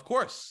 Of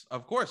course.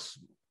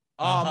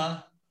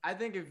 I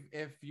think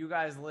if you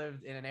guys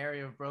lived in an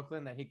area of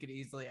Brooklyn that he could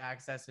easily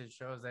access his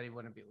shows, that he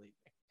wouldn't be leaving.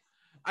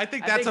 I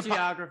think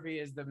geography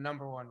is the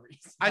number one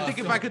reason. I think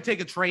if I could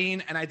take a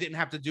train and I didn't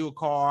have to do a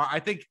car, I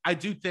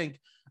do think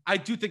I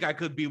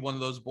could be one of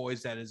those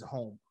boys that is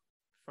home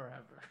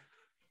forever.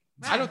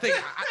 I don't think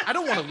I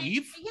don't want to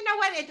leave. You know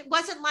what? It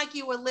wasn't like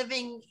you were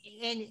living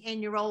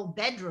in your old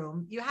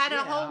bedroom. You had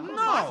a whole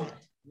apartment.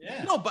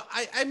 No, but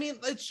I mean,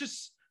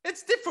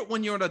 it's different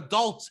when you're an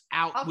adult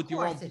out with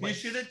your own place. You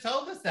should have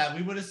told us that.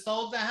 We would have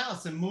sold the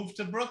house and moved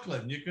to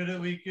Brooklyn. We could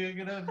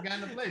have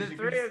gotten a place. The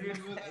three of you,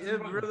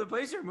 the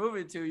place you're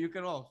moving to, you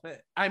could all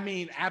fit. I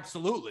mean,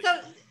 absolutely. So,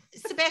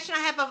 Sebastian, I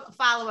have a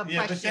follow-up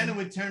question. Yeah, but then it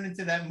would turn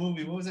into that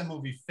movie. What was that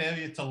movie?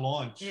 Failure to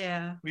Launch.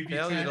 Yeah. We'd be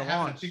having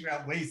to figure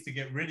out ways to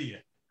get rid of you.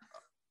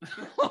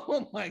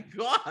 Oh my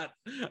God.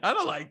 I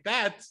don't like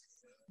that.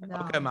 No.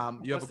 Okay,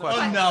 Mom, you have a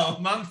question. Oh no,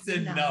 Mom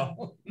said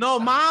no. No,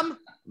 Mom.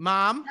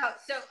 No,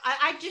 so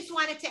I just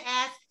wanted to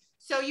ask.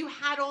 So you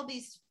had all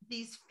these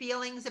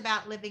feelings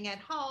about living at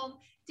home.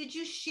 Did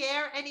you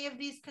share any of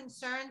these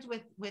concerns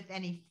with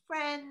any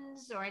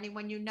friends or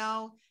anyone you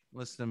know?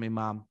 Listen to me,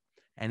 Mom.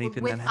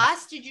 Anything with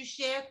us? Did you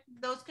share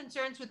those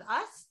concerns with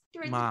us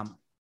during? Mom,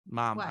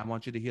 I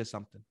want you to hear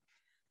something.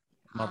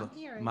 Mother,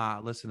 Ma,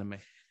 listen to me.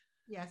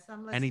 Yes,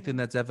 I'm listening. Anything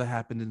that's ever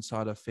happened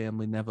inside our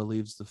family never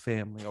leaves the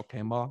family.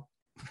 Okay, Ma?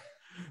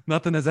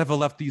 Nothing has ever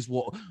left these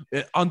walls.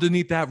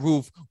 Underneath that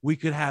roof,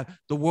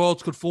 the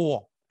worlds could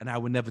fall, and I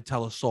would never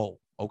tell a soul.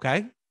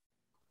 Okay?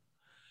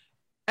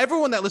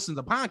 Everyone that listens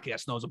to the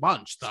podcast knows a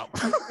bunch, though.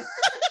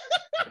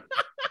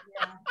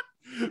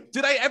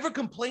 Did I ever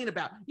complain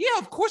about? Yeah,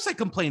 of course I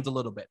complained a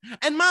little bit.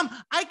 And Mom,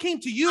 I came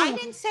to you. I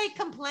didn't say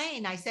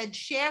complain. I said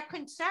share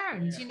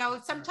concerns. You know,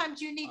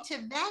 sometimes you need to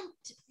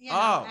vent. You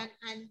know,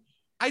 and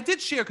I did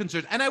share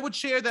concerns, and I would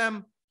share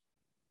them.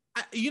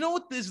 You know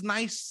what is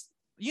nice?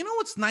 You know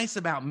what's nice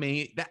about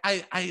me? That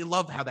I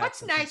love how that.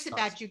 What's nice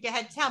about you? Go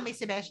ahead, tell me,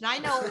 Sebastian. I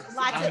know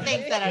lots of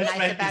things that are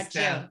nice about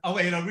you. Oh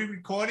wait, are we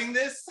recording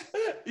this?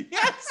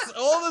 Yes,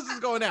 all this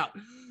is going out.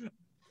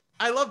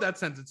 I love that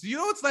sentence. You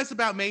know what's nice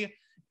about me?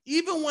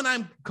 Even when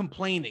I'm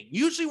complaining,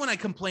 usually when I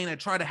complain, I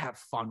try to have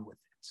fun with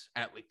it,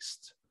 at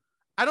least.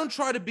 I don't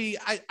try to be,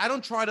 I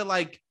don't try to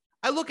like,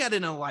 I look at it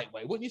in a light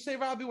way. Wouldn't you say,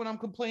 Robbie, when I'm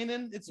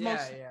complaining? It's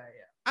Yeah.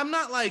 I'm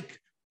not like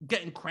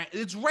getting cranky.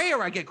 It's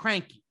rare I get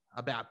cranky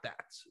about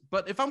that.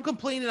 But if I'm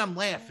complaining, I'm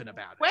laughing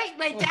about it. Wait,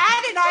 my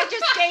dad and I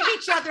just gave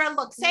each other a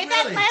look. Say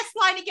that last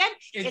line again.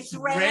 It's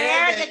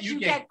rare that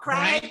you get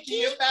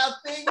cranky about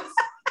things.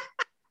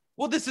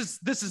 Well, this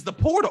is the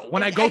portal.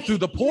 When I go through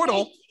the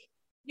portal.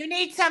 You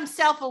need some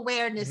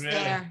self-awareness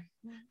there.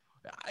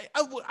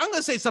 I'm going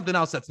to say something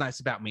else that's nice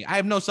about me. I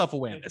have no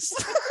self-awareness.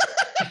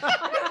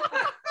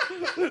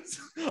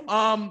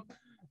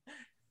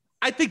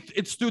 I think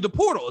it's through the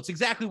portal. It's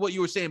exactly what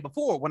you were saying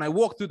before. When I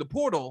walk through the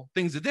portal,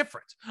 things are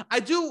different. I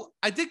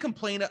did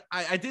complain.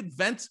 I did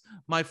vent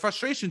my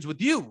frustrations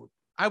with you.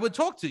 I would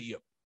talk to you,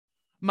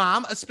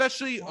 Mom,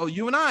 especially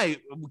you and I,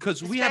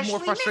 because we have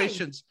more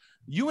frustrations.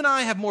 You and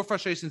I have more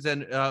frustrations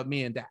than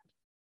me and Dad.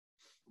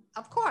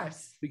 Of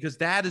course. Because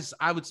Dad is,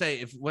 I would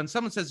say, when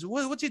someone says,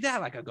 what's your dad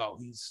like? I go,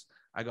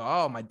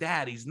 oh, my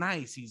dad, he's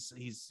nice. He's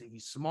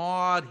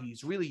smart.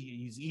 He's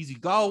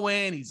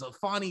easygoing. He's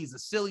funny. He's a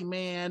silly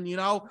man, you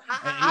know,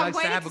 and he likes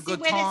to have a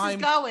good time. Where this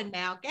is going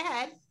now. Go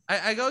ahead.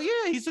 I go,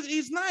 yeah,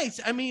 he's nice.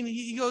 I mean,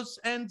 he goes,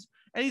 and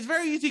he's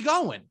very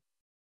easygoing.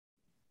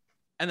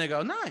 And they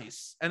go,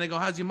 nice. And they go,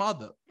 how's your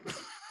mother?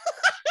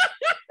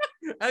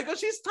 And I go,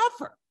 she's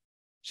tougher.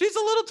 She's a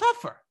little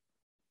tougher.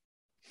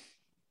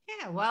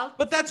 Yeah, well,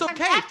 but that's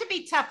okay. You have to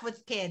be tough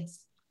with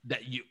kids.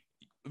 That you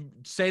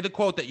say the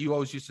quote that you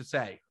always used to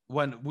say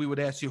when we would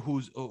ask you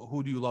who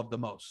do you love the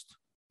most?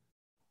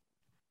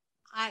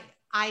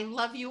 I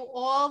love you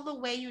all the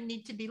way you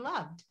need to be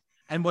loved.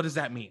 And what does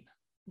that mean?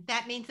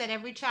 That means that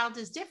every child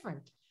is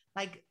different.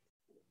 Like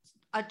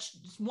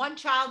one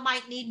child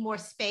might need more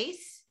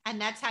space,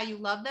 and that's how you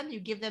love them. You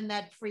give them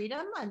that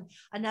freedom. And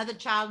another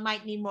child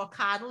might need more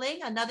coddling.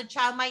 Another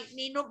child might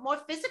need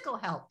more physical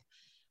help.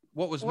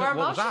 Or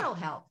emotional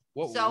help.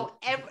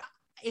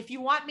 If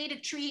you want me to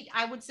treat,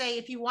 I would say,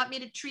 if you want me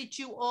to treat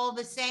you all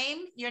the same,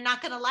 you're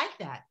not going to like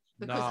that,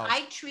 because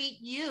I treat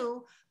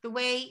you the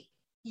way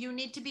you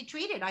need to be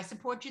treated. I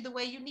support you the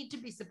way you need to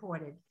be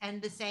supported.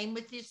 And the same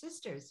with your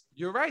sisters.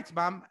 You're right,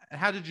 Mom.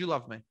 How did you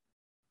love me?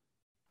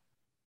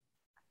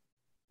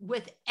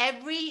 With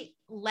every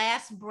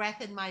last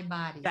breath in my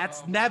body.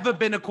 That's never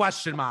been a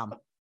question, Mom.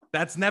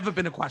 That's never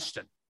been a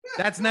question.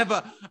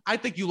 I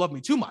think you love me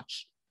too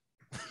much.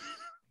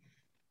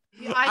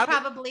 I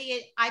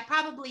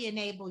probably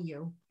enable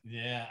you.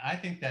 Yeah, I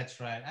think that's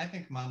right. I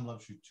think Mom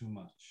loves you too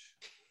much.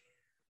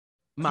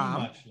 Mom,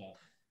 too much love.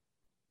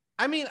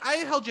 I mean, I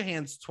held your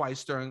hands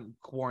twice during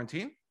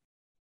quarantine.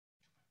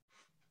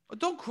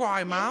 Don't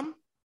cry, Mom.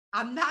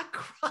 I'm not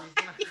crying.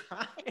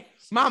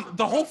 Mom,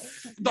 the whole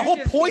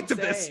point of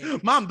this,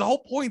 Mom, the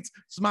whole point,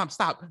 Mom,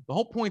 stop. The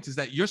whole point is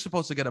that you're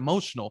supposed to get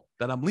emotional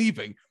that I'm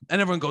leaving. And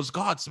everyone goes,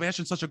 God,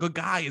 Sebastian's such a good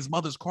guy. His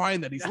mother's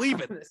crying that he's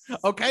leaving.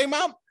 Okay,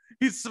 Mom?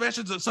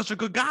 Sebastian's such a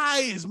good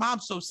guy. His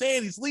mom's so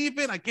sad he's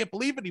leaving. I can't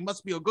believe it. He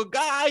must be a good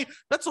guy.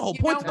 That's the whole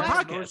point of the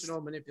podcast. Emotional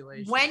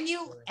manipulation.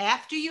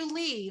 After you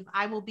leave,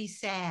 I will be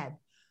sad.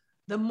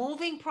 The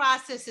moving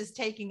process is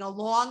taking a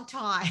long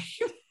time.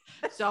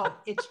 So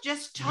it's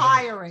just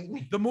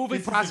tiring. The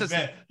moving process.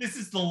 This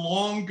is the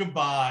long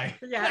goodbye.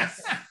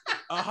 Yes.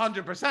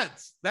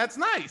 100%. That's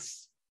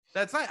nice.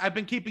 That's nice. I've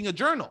been keeping a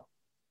journal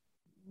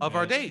of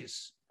our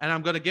days, and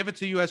I'm going to give it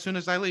to you as soon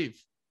as I leave.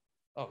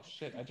 Oh,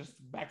 shit. I just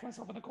backed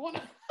myself in the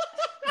corner.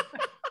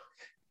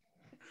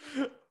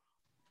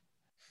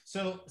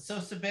 So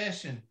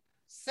Sebastian,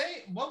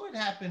 what would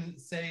happen,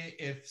 say,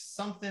 if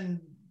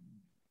something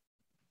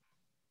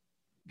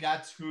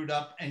got screwed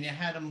up and you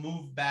had to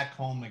move back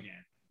home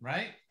again,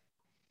 right?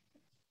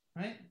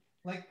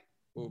 Like,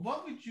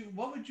 what would you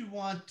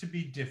want to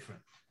be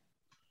different?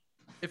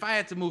 If I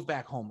had to move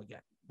back home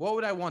again, what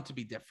would I want to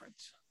be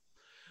different?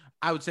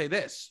 I would say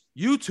this.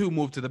 You two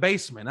move to the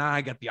basement, and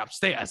I get the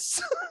upstairs.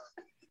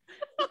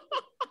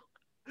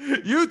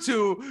 You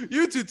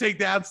two take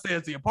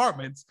downstairs the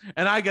apartments,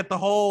 and I get the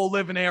whole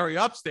living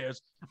area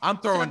upstairs. I'm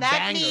throwing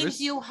bangers. That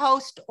means you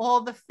host all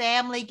the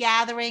family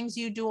gatherings.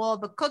 You do all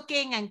the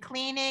cooking and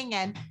cleaning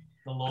and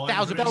the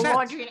laundry.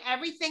 1,000%. And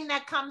everything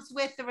that comes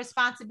with the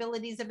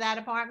responsibilities of that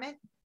apartment.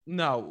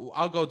 No,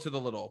 I'll go to the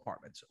little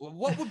apartment.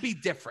 What would be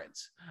different?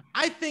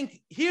 I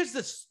think here's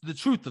the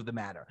truth of the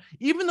matter.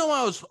 Even though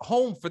I was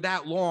home for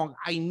that long,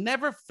 I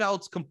never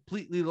felt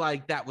completely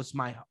like that was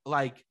my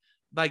like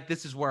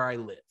this is where I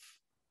live.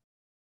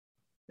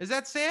 Is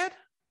that sad?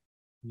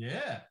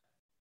 Yeah.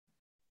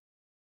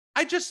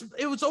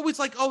 It was always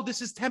like, oh,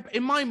 this is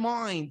in my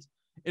mind.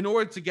 In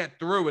order to get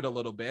through it a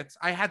little bit,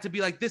 I had to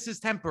be like, this is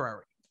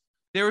temporary.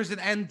 There is an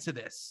end to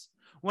this.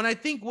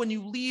 When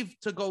you leave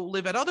to go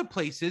live at other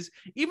places,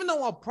 even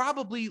though I'll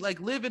probably like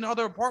live in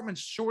other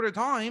apartments shorter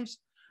times,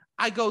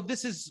 I go,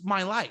 this is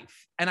my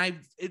life.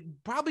 And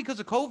probably because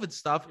of COVID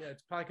stuff. Yeah,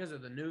 it's probably because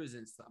of the news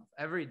and stuff.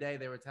 Every day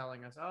they were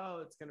telling us, oh,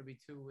 it's going to be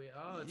 2 weeks.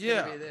 Oh, it's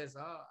going to be this.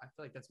 Oh, I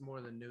feel like that's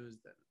more the news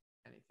than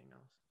anything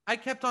else. I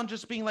kept on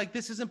just being like,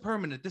 this isn't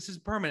permanent. This is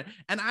permanent.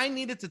 And I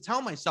needed to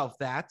tell myself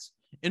that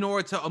in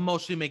order to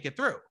emotionally make it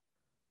through.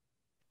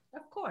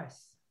 Of course.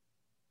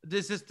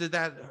 Is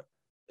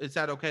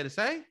that okay to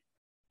say?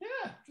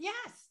 Yeah.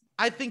 Yes.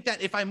 I think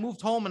that if I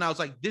moved home and I was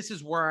like, this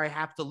is where I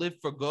have to live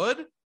for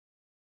good,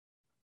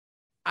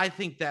 I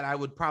think that I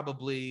would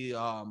probably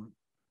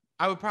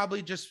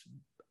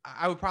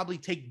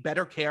take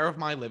better care of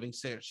my living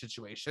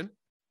situation.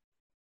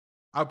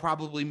 I would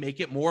probably make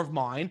it more of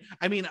mine.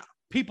 I mean,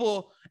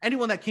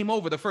 anyone that came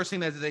over, the first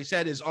thing that they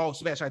said is, oh,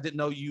 Sebastian, I didn't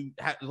know you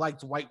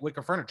liked white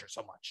wicker furniture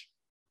so much.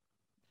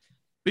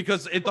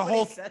 Because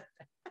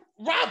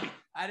Robbie.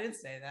 I didn't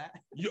say that.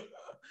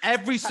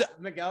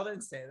 Miguel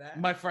didn't say that.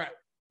 My friend.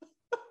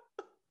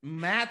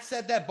 Matt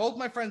said that. Both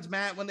my friends,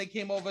 Matt, when they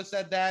came over,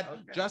 said that.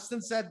 Okay.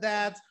 Justin said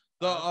that.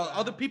 The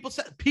other people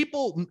said,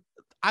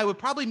 I would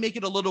probably make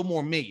it a little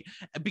more me.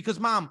 Because,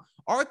 Mom,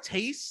 our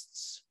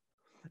tastes,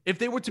 if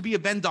they were to be a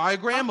Venn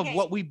diagram of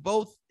what we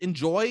both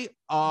enjoy,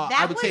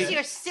 I would say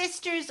your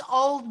sister's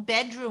old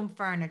bedroom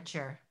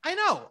furniture. I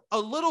know. A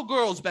little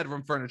girl's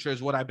bedroom furniture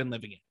is what I've been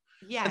living in.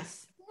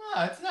 Yes.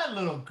 No, it's not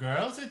little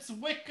girls. It's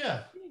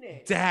wicker.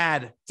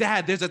 Dad,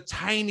 there's a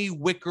tiny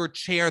wicker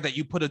chair that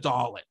you put a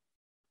doll in.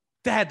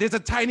 Dad, there's a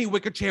tiny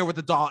wicker chair with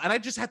a doll, and I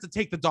just had to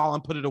take the doll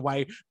and put it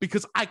away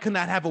because I could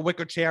not have a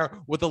wicker chair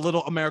with a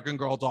little American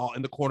Girl doll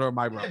in the corner of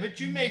my room. Yeah, but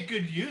you made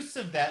good use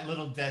of that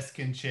little desk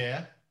and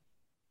chair.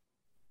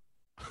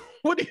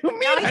 What do you mean?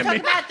 No, he's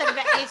talking about the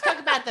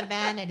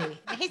vanity.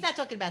 He's not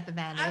talking about the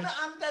vanity.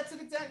 That's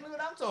exactly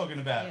what I'm talking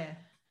about.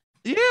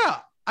 Yeah,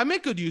 I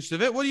make good use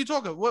of it. What are you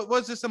talking? What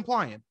was this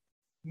implying?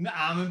 No,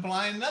 I'm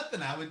implying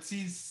nothing. I would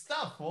see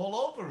stuff all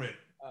over it.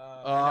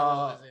 What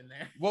was in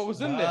there? What was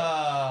in there?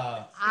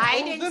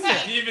 I didn't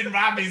see. Even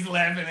Robbie's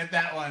laughing at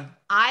that one.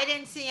 I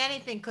didn't see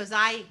anything because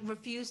I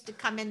refused to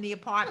come in the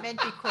apartment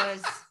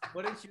because.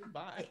 What did you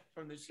buy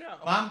from the show?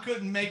 Mom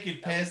couldn't make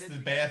it past the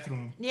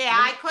bathroom. Yeah,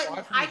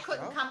 I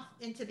couldn't come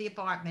into the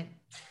apartment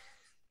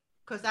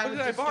because I would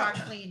just start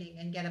cleaning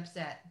and get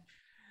upset.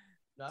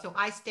 So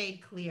I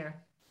stayed clear.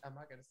 I'm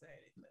not gonna say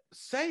anything.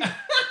 Say it.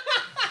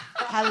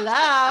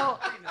 Hello.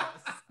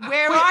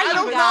 Where are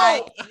you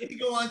guys? Let's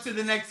go on to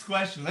the next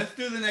question. Let's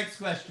do the next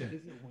question.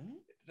 Is it wine?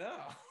 No.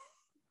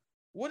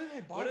 What did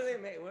I buy? What do they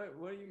make?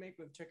 What do you make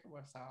with chicken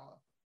masala?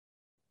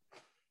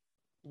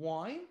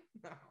 Wine?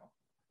 No.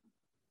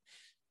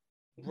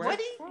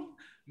 Mushrooms.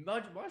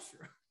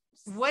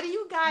 What are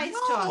you guys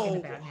talking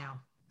about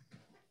now?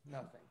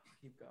 Nothing.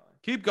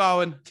 Keep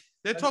going.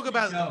 They're talking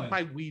about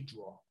my weed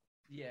draw.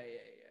 Yeah.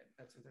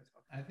 That's what they're talking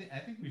about. I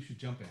think we should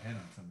jump ahead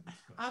on some of this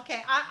questions.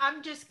 Okay,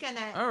 I'm just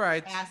gonna. All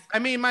right. Ask. I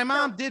mean, my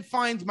mom did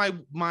find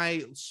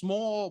my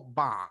small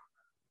bomb,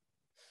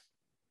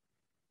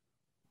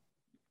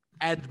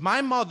 and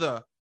my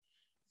mother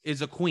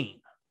is a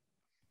queen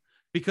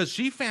because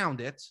she found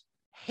it.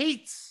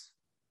 Hates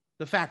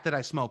the fact that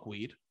I smoke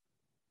weed,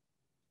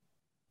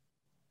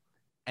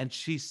 and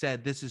she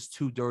said this is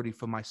too dirty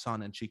for my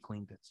son, and she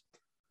cleaned it.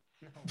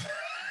 No.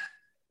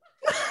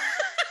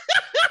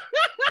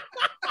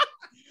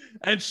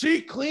 And she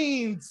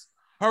cleans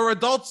her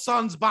adult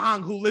son's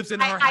bong who lives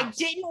in her house. I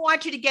didn't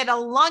want you to get a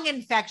lung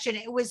infection.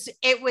 It was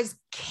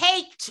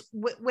caked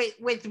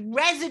with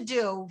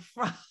residue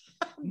from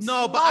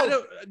No, smoke. but I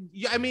don't.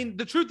 I mean,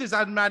 the truth is,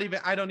 I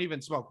don't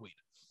even smoke weed,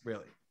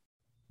 really.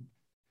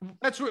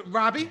 That's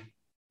Robbie.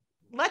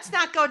 Let's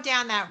not go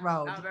down that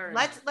road.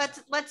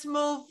 Let's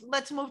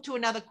move to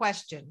another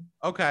question.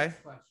 Okay.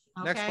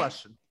 Next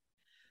question.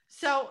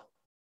 So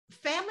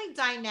family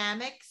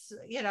dynamics,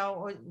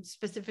 or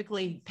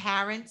specifically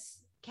parents,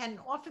 can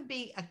often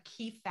be a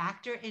key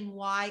factor in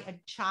why a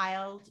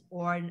child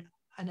or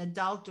an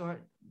adult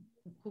or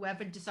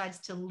whoever decides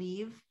to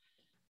leave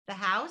the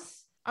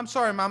house. I'm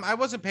sorry, Mom. I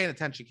wasn't paying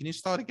attention. Can you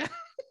start again?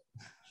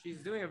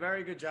 She's doing a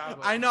very good job.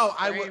 I know.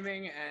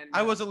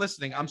 I wasn't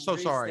listening. I'm so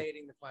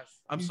sorry.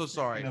 I'm so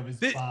sorry.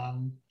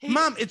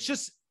 Mom, it's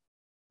just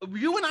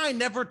you and I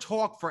never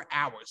talk for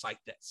hours like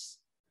this.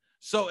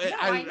 So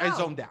I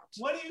zoned out.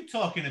 What are you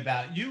talking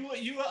about? You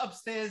were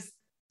upstairs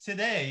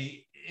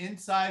today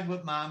inside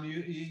with Mom.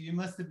 You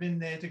must have been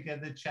there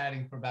together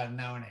chatting for about an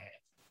hour and a half.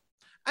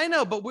 I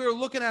know, but we were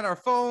looking at our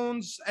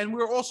phones, and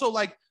we were also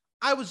like,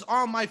 I was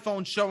on my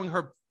phone showing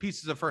her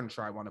pieces of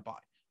furniture I want to buy.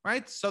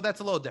 Right? So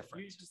that's a little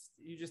different.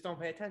 You just don't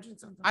pay attention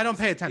sometimes. I don't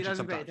pay attention. He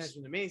doesn't sometimes. pay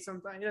attention to me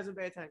sometimes. He doesn't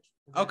pay attention.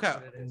 Okay.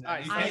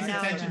 He pays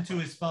attention to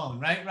his phone,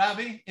 right,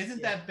 Robbie?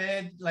 Isn't that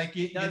bad? Like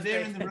you're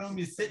there in the room,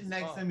 you're sitting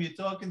next to him, you're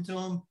talking to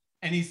him,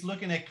 and he's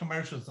looking at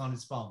commercials on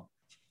his phone.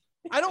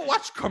 I don't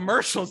watch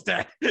commercials,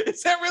 Dad.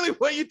 Is that really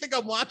what you think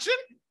I'm watching?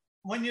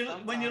 When you're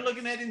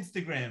looking at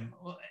Instagram,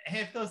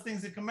 half those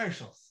things are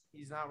commercials.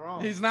 He's not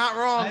wrong. He's not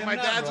wrong. My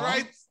dad's wrong.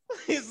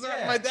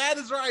 right. My dad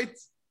is right.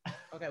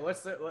 Okay,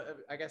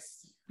 I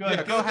guess. Go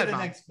ahead. Go ahead, to the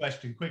Mom. next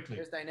question quickly.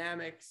 There's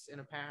dynamics in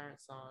a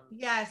parent's son.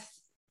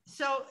 Yes.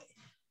 So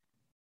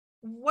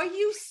were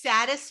you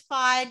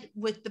satisfied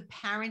with the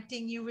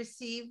parenting you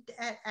received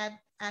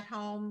at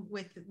home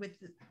with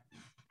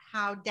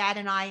how Dad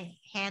and I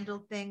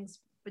handled things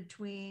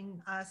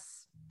between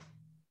us?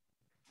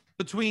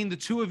 Between the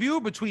two of you,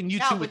 or between you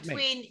two with me?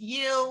 Between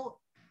you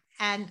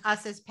and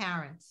us as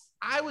parents.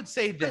 I would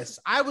say this.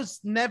 I was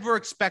never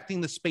expecting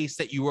the space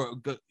that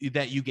you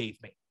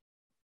gave me.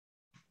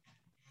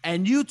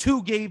 And you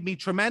two gave me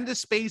tremendous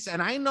space.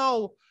 And I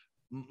know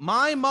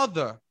my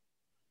mother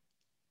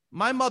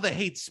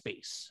hates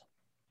space.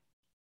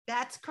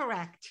 That's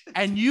correct.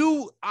 And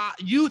you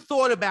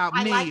thought about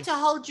me. I like to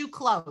hold you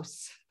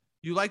close.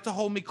 You like to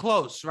hold me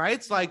close, right?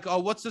 It's like,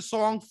 what's the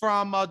song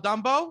from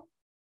Dumbo?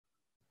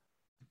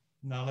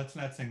 No, let's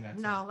not sing that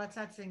song. No, let's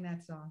not sing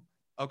that song.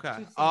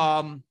 Okay.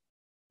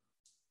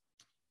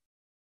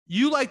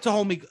 You like to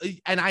hold me,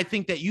 and I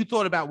think that you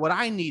thought about what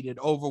I needed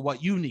over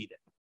what you needed.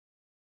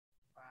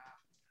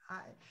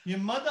 Your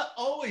mother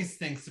always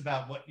thinks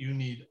about what you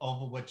need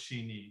over what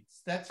she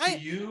needs. That's for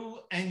you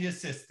and your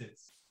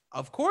sisters.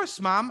 Of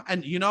course, Mom.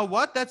 And you know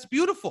what? That's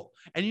beautiful.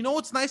 And you know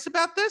what's nice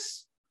about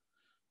this?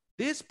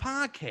 This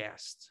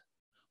podcast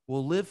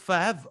will live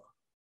forever.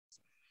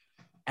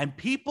 And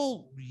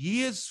people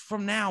years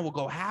from now will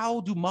go,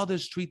 how do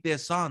mothers treat their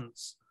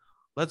sons?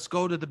 Let's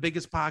go to the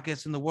biggest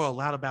podcast in the world,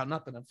 Loud About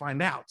Nothing, and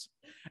find out.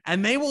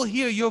 And they will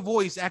hear your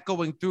voice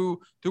echoing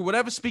through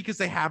whatever speakers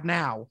they have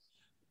now.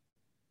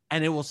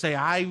 And it will say,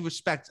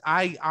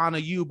 I honor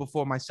you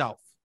before myself.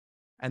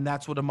 And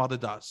that's what a mother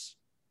does.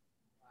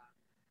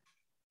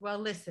 Well,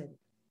 listen,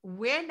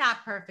 we're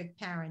not perfect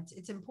parents.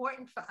 It's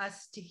important for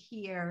us to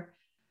hear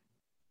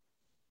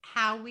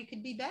how we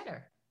could be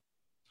better.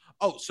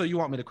 Oh, so you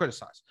want me to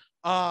criticize?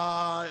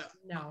 No.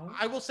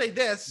 I will say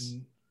this.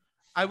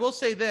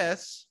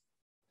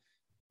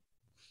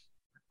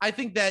 I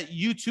think that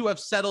you two have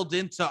settled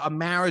into a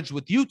marriage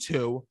with you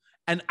two.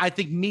 And I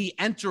think me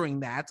entering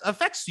that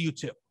affects you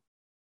two.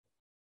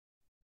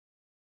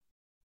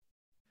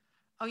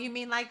 Oh, you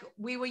mean like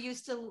we were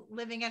used to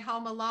living at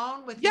home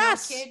alone with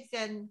Yes. no kids?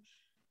 And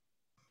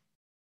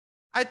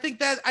I think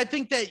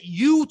that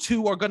you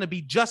two are going to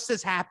be just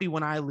as happy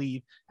when I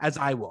leave as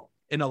I will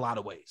in a lot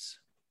of ways.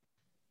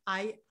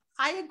 I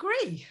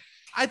agree.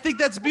 I think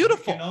that's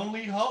beautiful. We can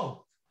only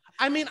hope.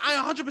 I mean, I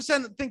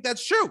 100% think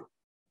that's true.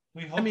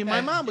 We hope. I mean,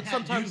 my mom would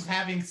sometimes you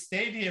having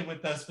stayed here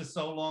with us for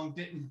so long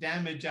didn't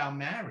damage our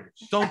marriage.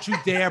 Don't you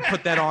dare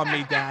put that on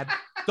me, Dad.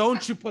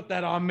 Don't you put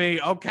that on me,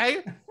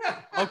 okay?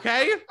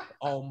 Okay?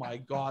 Oh my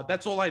God,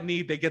 that's all I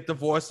need. They get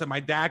divorced and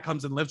my dad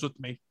comes and lives with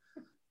me.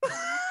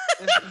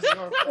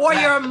 Or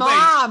your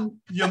mom.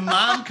 Your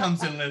mom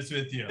comes and lives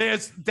with you.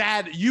 There's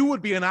Dad, you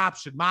would be an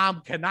option.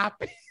 Mom cannot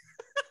be.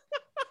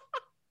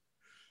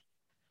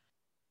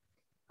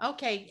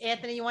 Okay,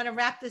 Anthony, you want to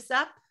wrap this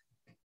up?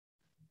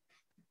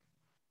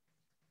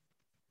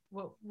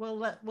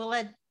 We'll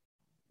let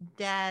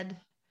Dad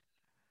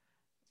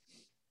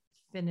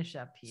finish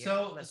up here.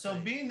 So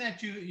being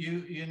that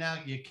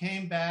you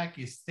came back,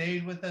 you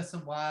stayed with us a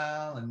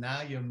while, and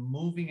now you're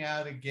moving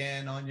out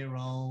again on your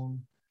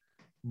own,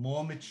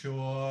 more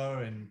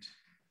mature and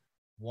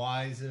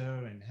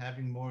wiser and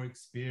having more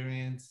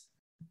experience.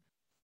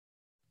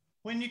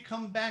 When you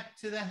come back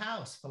to the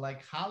house for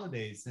like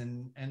holidays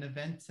and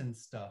events and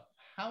stuff,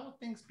 how will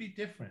things be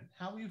different?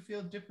 How will you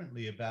feel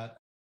differently about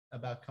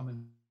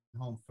coming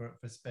home for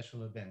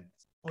special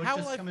events, or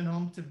just coming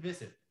home to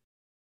visit?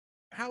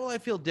 How will I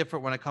feel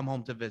different when I come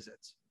home to visit?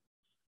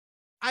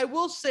 I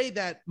will say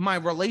that my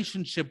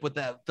relationship with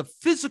the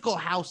physical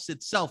house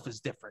itself is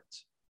different.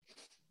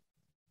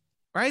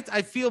 Right?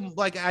 I feel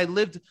like I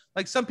lived,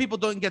 like some people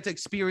don't get to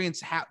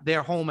experience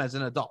their home as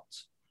an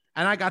adult.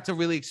 And I got to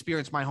really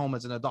experience my home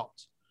as an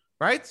adult.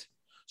 Right?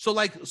 So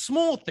like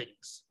small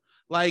things.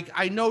 Like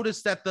I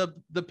noticed that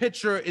the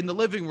picture in the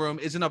living room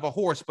isn't of a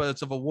horse, but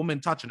it's of a woman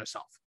touching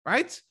herself.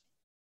 Right?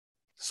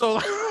 So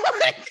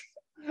like,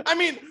 I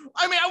mean,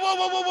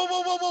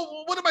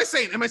 whoa, what am I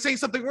saying? Am I saying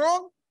something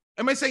wrong?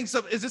 Am I saying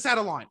something? Is this out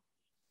of line?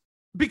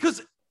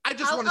 Because I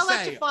just want to say. I'll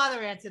let your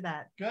father answer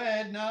that. Go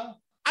ahead, no.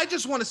 I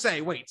just want to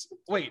say, wait.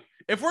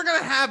 If we're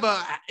gonna have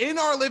in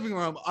our living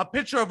room a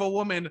picture of a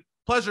woman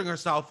pleasuring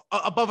herself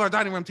above our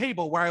dining room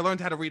table where I learned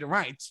how to read and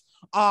write.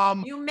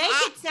 You make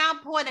it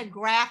sound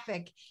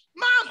pornographic.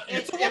 Mom,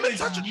 it's a woman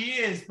touching.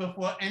 Years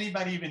before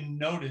anybody even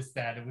noticed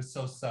that. It was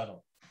so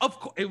subtle. Of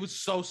course, it was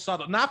so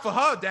subtle. Not for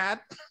her,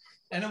 Dad.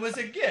 And it was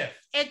a gift.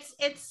 It's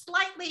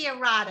slightly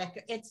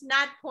erotic. It's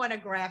not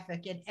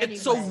pornographic in any way.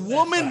 It's a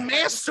woman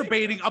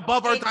masturbating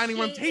above our dining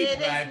room table.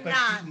 It is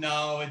not.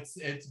 No,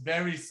 it's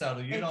very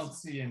subtle. You don't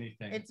see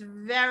anything. It's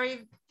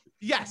very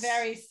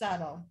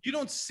subtle. You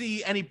don't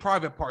see any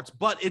private parts,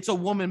 but it's a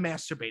woman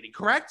masturbating,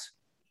 correct?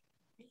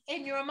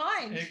 in your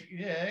mind.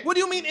 Yeah. What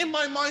do you mean in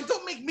my mind?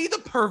 Don't make me the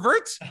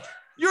pervert.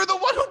 You're the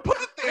one who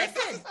put it there.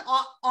 Listen,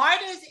 art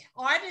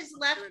is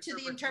left to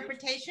the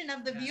interpretation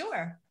of the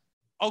viewer.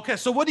 Okay,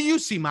 so what do you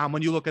see, Mom,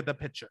 when you look at the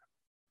picture?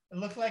 It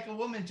looked like a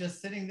woman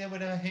just sitting there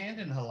with her hand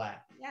in her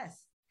lap.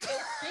 Yes.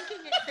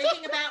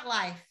 Thinking about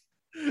life.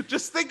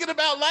 Just thinking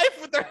about life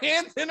with her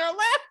hands in her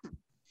lap?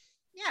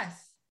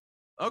 Yes.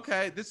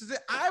 Okay, this is it.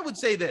 I would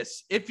say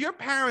this. If your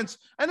parents,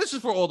 and this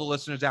is for all the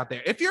listeners out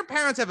there, if your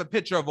parents have a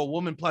picture of a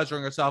woman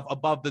pleasuring herself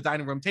above the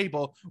dining room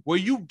table where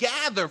you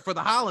gather for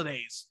the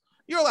holidays,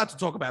 you're allowed to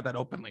talk about that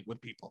openly with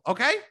people,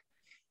 okay?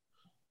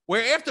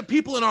 Where after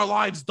people in our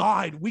lives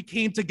died, we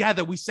came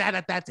together, we sat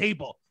at that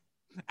table.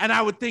 And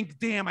I would think,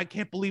 damn, I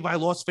can't believe I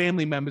lost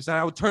family members. And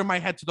I would turn my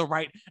head to the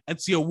right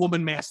and see a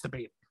woman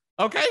masturbating.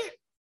 Okay?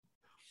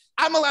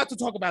 I'm allowed to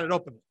talk about it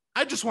openly.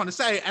 I just want to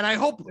say, and I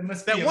hope there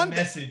must that be a one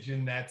message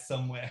in that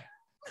somewhere.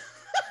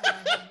 I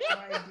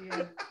have no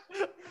idea.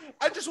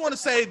 I just want to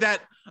say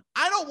that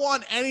I don't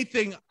want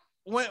anything.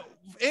 When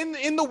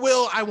in the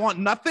will, I want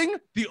nothing.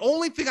 The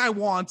only thing I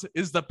want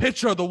is the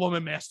picture of the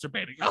woman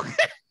masturbating. Okay?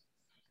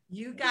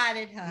 You got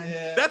it, hon.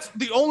 Yeah. That's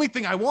the only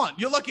thing I want.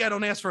 You're lucky I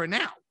don't ask for it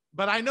now.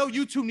 But I know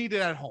you two need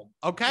it at home,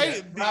 okay?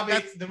 Yeah,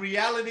 probably, the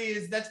reality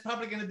is that's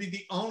probably going to be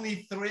the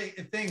only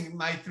thing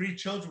my 3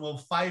 children will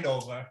fight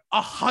over.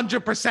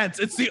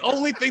 100%. It's the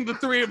only thing the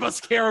 3 of us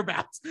care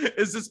about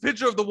is this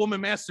picture of the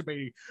woman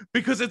masturbating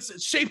because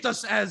it's shaped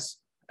us as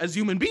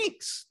human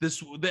beings.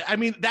 I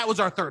mean, that was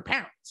our third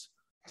parent.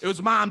 It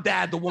was mom,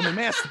 dad, the woman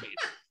masturbating,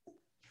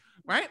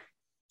 right?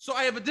 So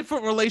I have a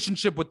different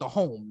relationship with the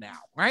home now,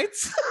 right?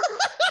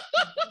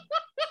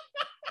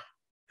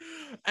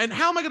 And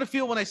how am I going to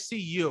feel when I see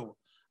you?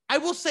 I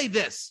will say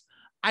this.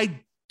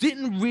 I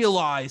didn't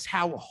realize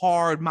how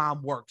hard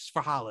mom works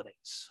for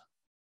holidays.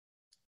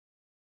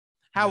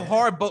 How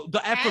hard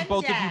the effort And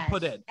both dad. of you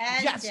put in.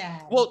 And yes.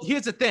 dad. Well,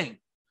 here's the thing.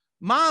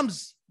 Mom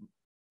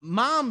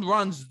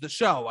runs the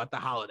show at the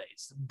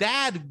holidays.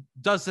 Dad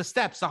does the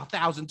steps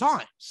 1,000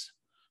 times,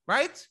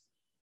 right?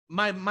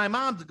 My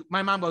mom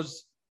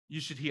goes, you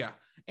should hear,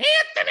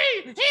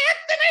 Anthony, you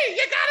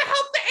gotta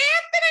help the Anthony.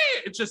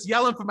 It's just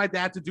yelling for my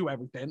dad to do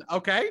everything,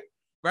 okay?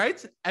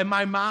 Right? And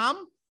my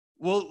mom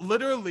will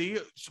literally,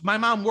 my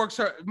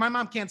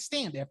mom can't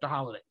stand after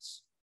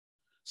holidays.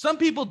 Some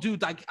people do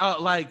like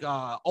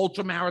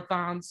ultra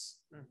marathons.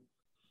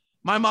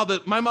 My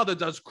mother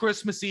does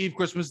Christmas Eve,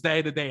 Christmas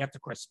Day, the day after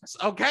Christmas,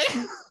 okay?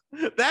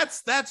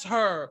 that's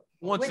her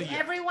once a year. With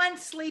everyone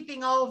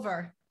sleeping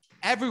over.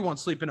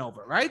 Everyone's sleeping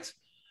over, right?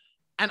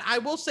 And I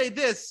will say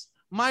this,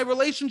 my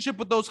relationship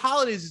with those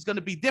holidays is going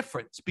to be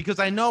different because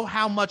I know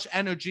how much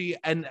energy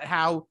and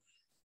how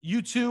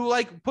you two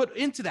like put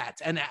into that.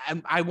 And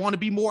I want to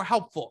be more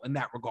helpful in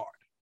that regard.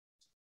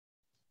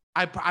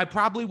 I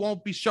probably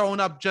won't be showing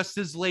up just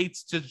as late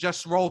to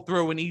just roll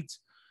through and eat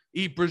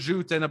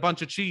prosciutto and a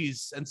bunch of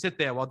cheese and sit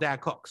there while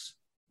dad cooks.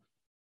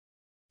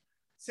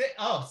 See,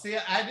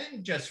 I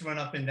didn't just run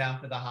up and down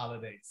for the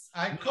holidays.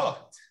 I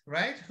cooked,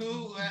 right?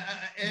 Who,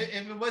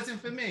 if it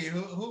wasn't for me,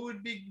 who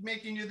would be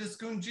making you the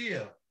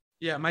scungio?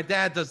 Yeah, my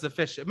dad does the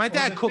fish. My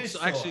dad cooks,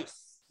 actually.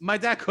 My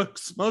dad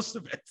cooks most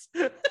of it.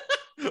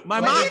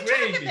 My mom.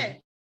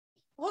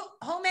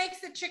 Who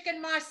makes the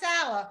chicken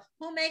marsala?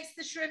 Who makes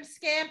the shrimp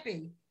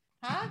scampi?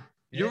 Huh?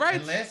 You're right.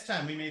 And last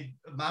time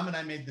Mom and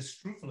I made the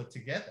strufel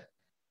together.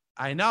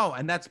 I know,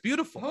 and that's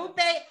beautiful.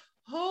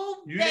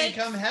 You didn't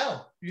come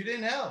help. You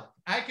didn't help.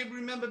 I could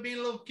remember being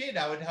a little kid.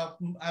 I would help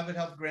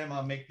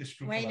Grandma make the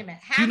strufel. Wait a minute.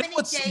 How many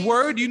days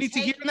word you need to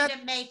hear that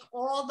to make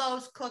all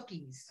those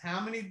cookies? How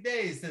many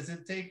days does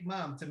it take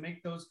Mom to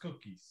make those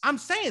cookies? I'm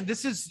saying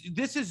this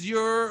is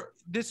your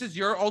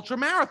ultra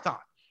marathon,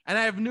 and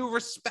I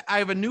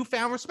have a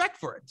newfound respect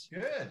for it.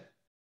 Good.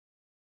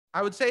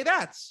 I would say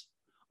that.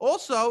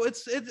 Also,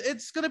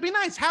 it's going to be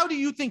nice. How do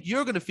you think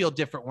you're going to feel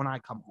different when I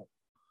come home?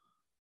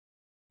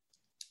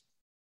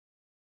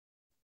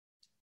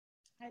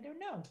 I don't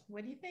know.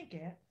 What do you think,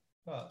 Ed?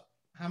 Well,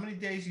 how many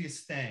days are you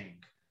staying?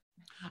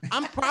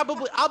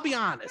 I'll be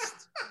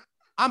honest.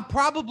 I'm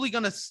probably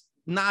going to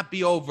not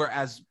be over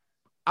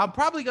I'm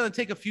probably going to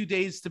take a few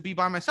days to be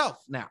by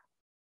myself now.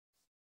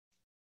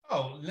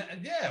 Oh,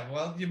 yeah.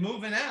 Well, you're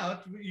moving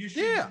out. You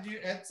should,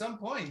 at some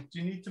point,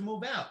 you need to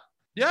move out.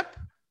 Yep.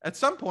 At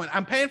some point,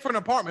 I'm paying for an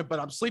apartment, but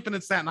I'm sleeping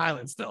in Staten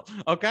Island still.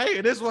 Okay.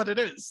 It is what it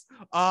is.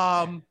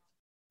 But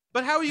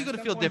how are you going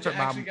to feel different,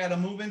 Mom? You actually got to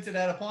move into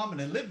that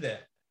apartment and live there.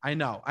 I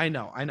know.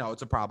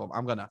 It's a problem.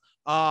 I'm gonna.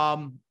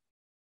 How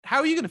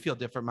are you gonna feel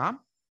different,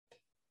 Mom?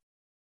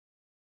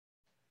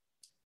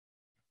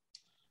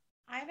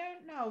 I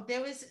don't know.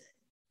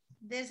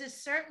 There's a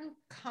certain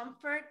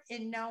comfort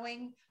in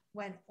knowing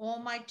when all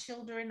my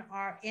children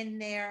are in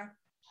their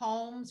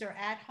homes or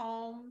at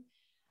home,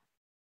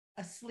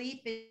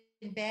 asleep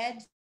in bed,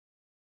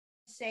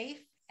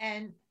 safe,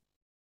 and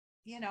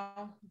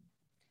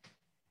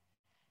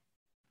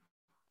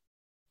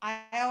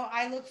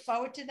I look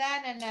forward to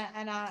that, and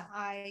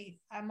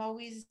I'm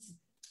always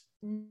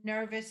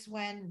nervous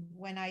when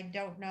I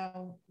don't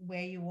know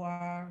where you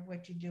are,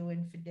 what you're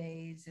doing for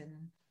days,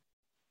 and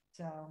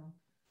So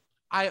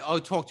I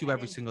talk to you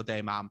every single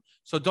day, Mom.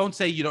 So don't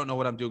say you don't know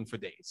what I'm doing for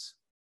days.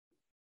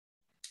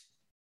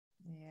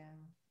 yeah.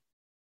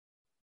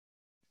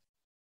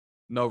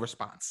 No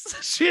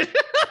response.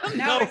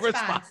 No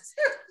response.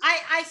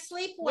 I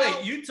sleep well.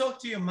 Wait, you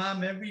talk to your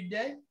mom every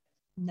day?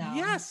 No.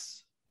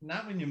 Yes.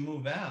 Not when you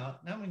move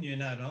out. Not when you're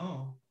not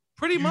home.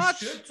 Pretty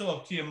much. You should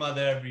talk to your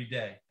mother every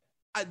day.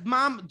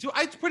 Mom,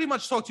 I pretty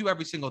much talk to you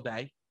every single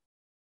day.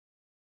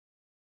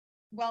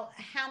 Well,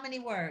 how many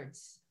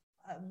words?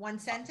 One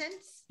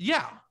sentence?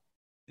 Yeah.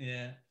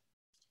 Yeah.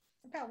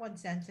 About one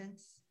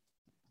sentence.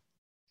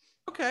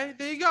 Okay,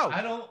 there you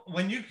go.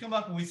 When you come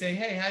up and we say,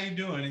 hey, how you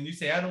doing? And you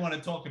say, I don't want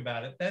to talk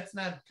about it. That's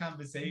not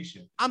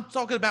conversation. I'm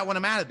talking about when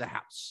I'm out of the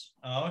house.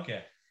 Oh,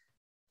 okay.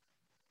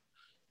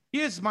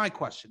 Here's my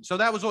question. So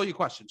that was all your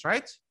questions,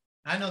 right?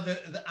 I know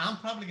that I'm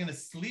probably going to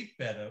sleep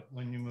better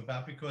when you move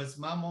out because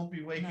Mom won't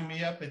be waking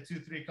me up at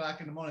 2-3 o'clock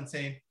in the morning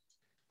saying,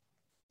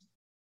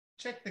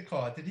 check the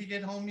car. Did he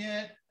get home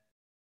yet?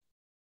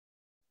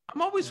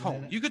 I'm always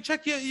home. You could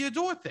check your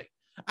door thing.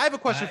 I have a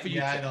question for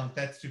you. Yeah, I don't.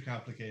 That's too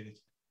complicated.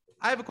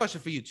 I have a question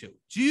for you too.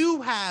 Do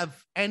you have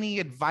any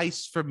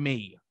advice for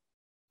me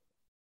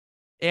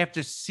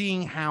after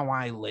seeing how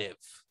I live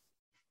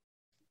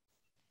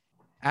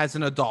as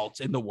an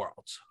adult in the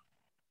world?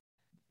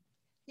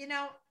 You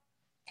know,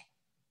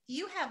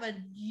 you have a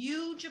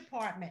huge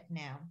apartment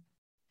now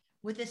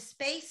with a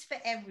space for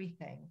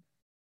everything.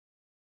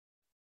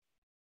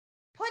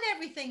 Put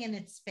everything in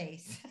its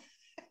space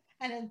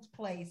and its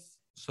place.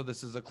 So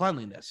this is a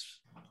cleanliness.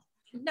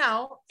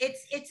 No,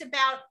 it's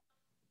about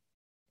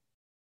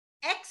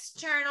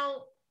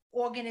external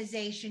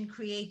organization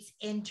creates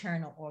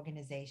internal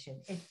organization.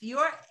 If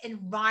your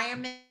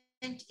environment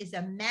is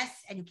a mess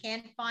and you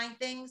can't find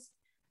things,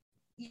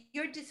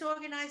 you're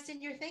disorganized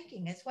in your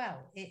thinking as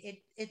well.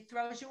 It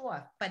throws you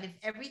off. But if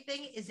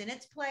everything is in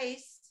its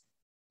place,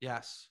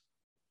 yes,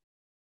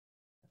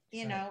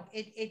 you know,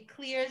 it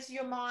clears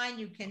your mind.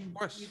 You can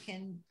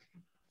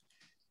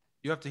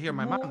You have to hear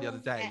my mom the other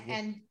day.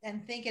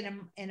 And think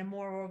in a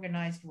more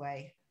organized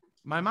way.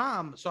 My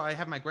mom, so I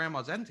have my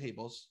grandma's end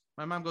tables.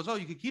 My mom goes, oh,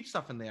 you could keep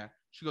stuff in there.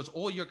 She goes,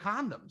 all your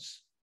condoms.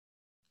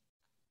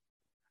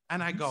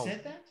 And I go,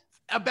 said that?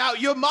 About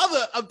your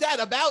mother, Dad,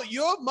 about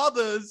your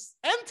mother's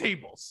end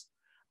tables.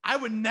 I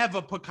would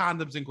never put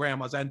condoms in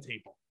grandma's end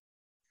table.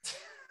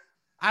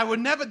 I would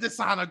never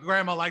dishonor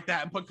grandma like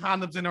that and put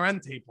condoms in her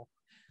end table.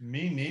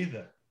 Me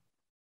neither.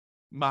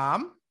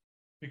 Mom?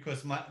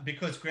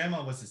 Because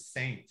grandma was a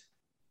saint.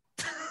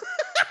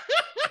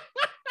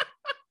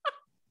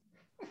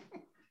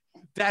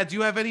 Dad, do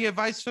you have any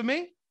advice for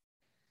me?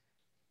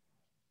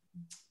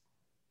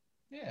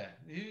 Yeah,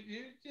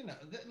 you know,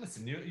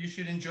 listen, you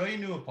should enjoy your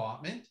new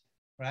apartment,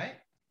 right?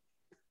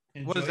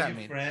 Enjoy what does that your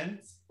mean?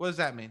 Friends. What does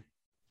that mean?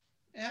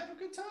 Have a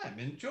good time.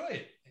 Enjoy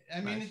it.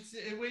 I mean, it's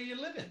where you're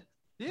living.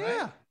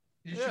 Yeah. Right?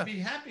 You should be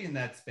happy in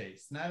that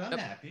space, not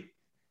unhappy.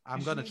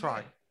 I'm gonna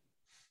try.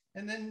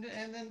 And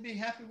then be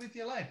happy with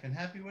your life and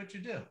happy what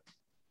you do.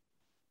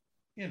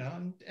 You know,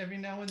 and every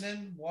now and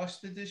then wash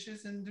the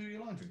dishes and do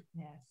your laundry.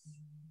 Yes.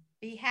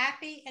 Be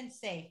happy and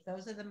safe.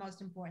 Those are the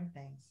most important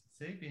things.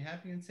 Be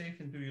happy and safe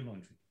and do your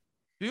laundry.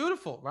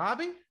 Beautiful.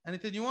 Robbie,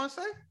 anything you want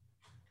to say?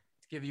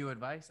 To give you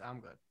advice, I'm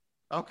good.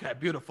 Okay,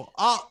 beautiful.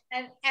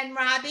 And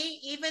Robbie,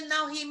 even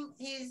though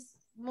he's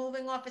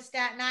moving off of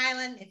Staten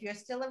Island, if you're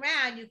still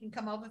around, you can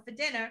come over for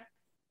dinner.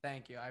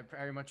 Thank you. I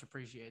very much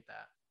appreciate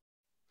that.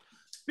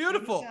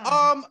 Beautiful.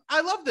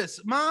 I love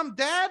this. Mom,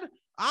 Dad,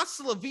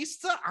 hasta la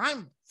vista.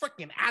 I'm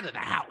freaking out of the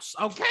house.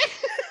 Okay.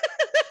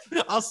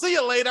 I'll see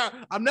you later.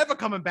 I'm never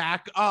coming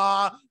back.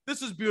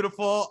 This is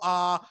beautiful.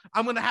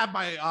 I'm gonna have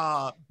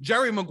my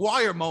Jerry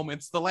Maguire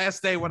moments the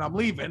last day when I'm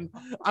leaving.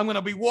 I'm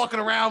gonna be walking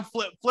around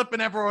flipping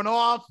everyone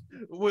off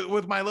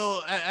with my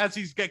little as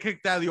he's get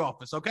kicked out of the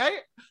office. Okay,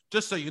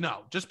 just so you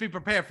know, just be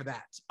prepared for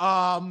that.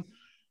 I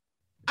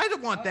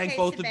don't want to thank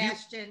both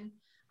Sebastian,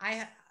 of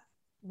you.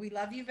 We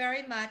love you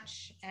very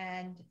much,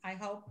 and I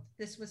hope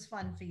this was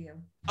fun for you.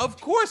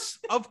 Of course.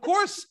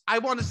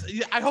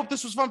 I hope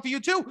this was fun for you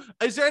too.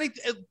 Is there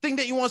anything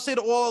that you want to say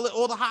to all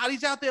the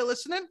hotties out there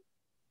listening?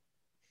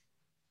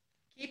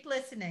 Keep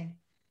listening.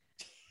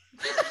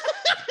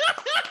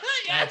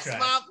 Yes, right.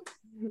 Mom.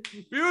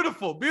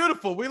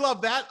 Beautiful. We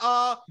love that.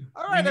 All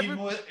right.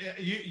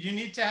 You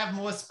need to have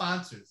more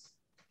sponsors.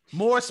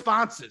 More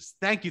sponsors.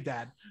 Thank you,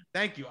 Dad.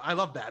 Thank you. I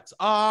love that.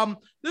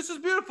 This is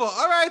beautiful.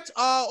 All right.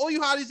 All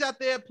you hotties out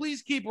there,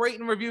 please keep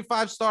rating and review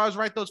 5 stars.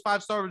 Write those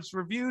 5-star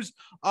reviews.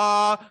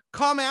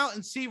 Come out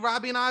and see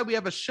Robbie and I. We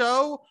have a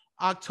show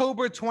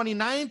October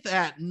 29th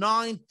at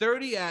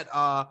 9:30 at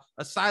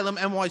Asylum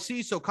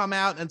NYC. So come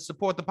out and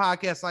support the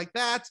podcast like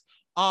that.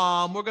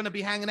 We're going to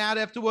be hanging out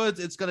afterwards.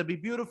 It's going to be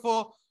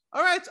beautiful.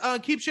 All right.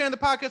 Keep sharing the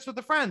podcast with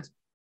a friend.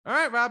 All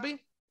right,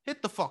 Robbie,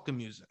 hit the fucking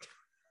music.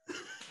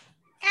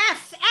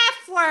 F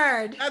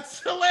word. That's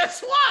the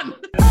last one.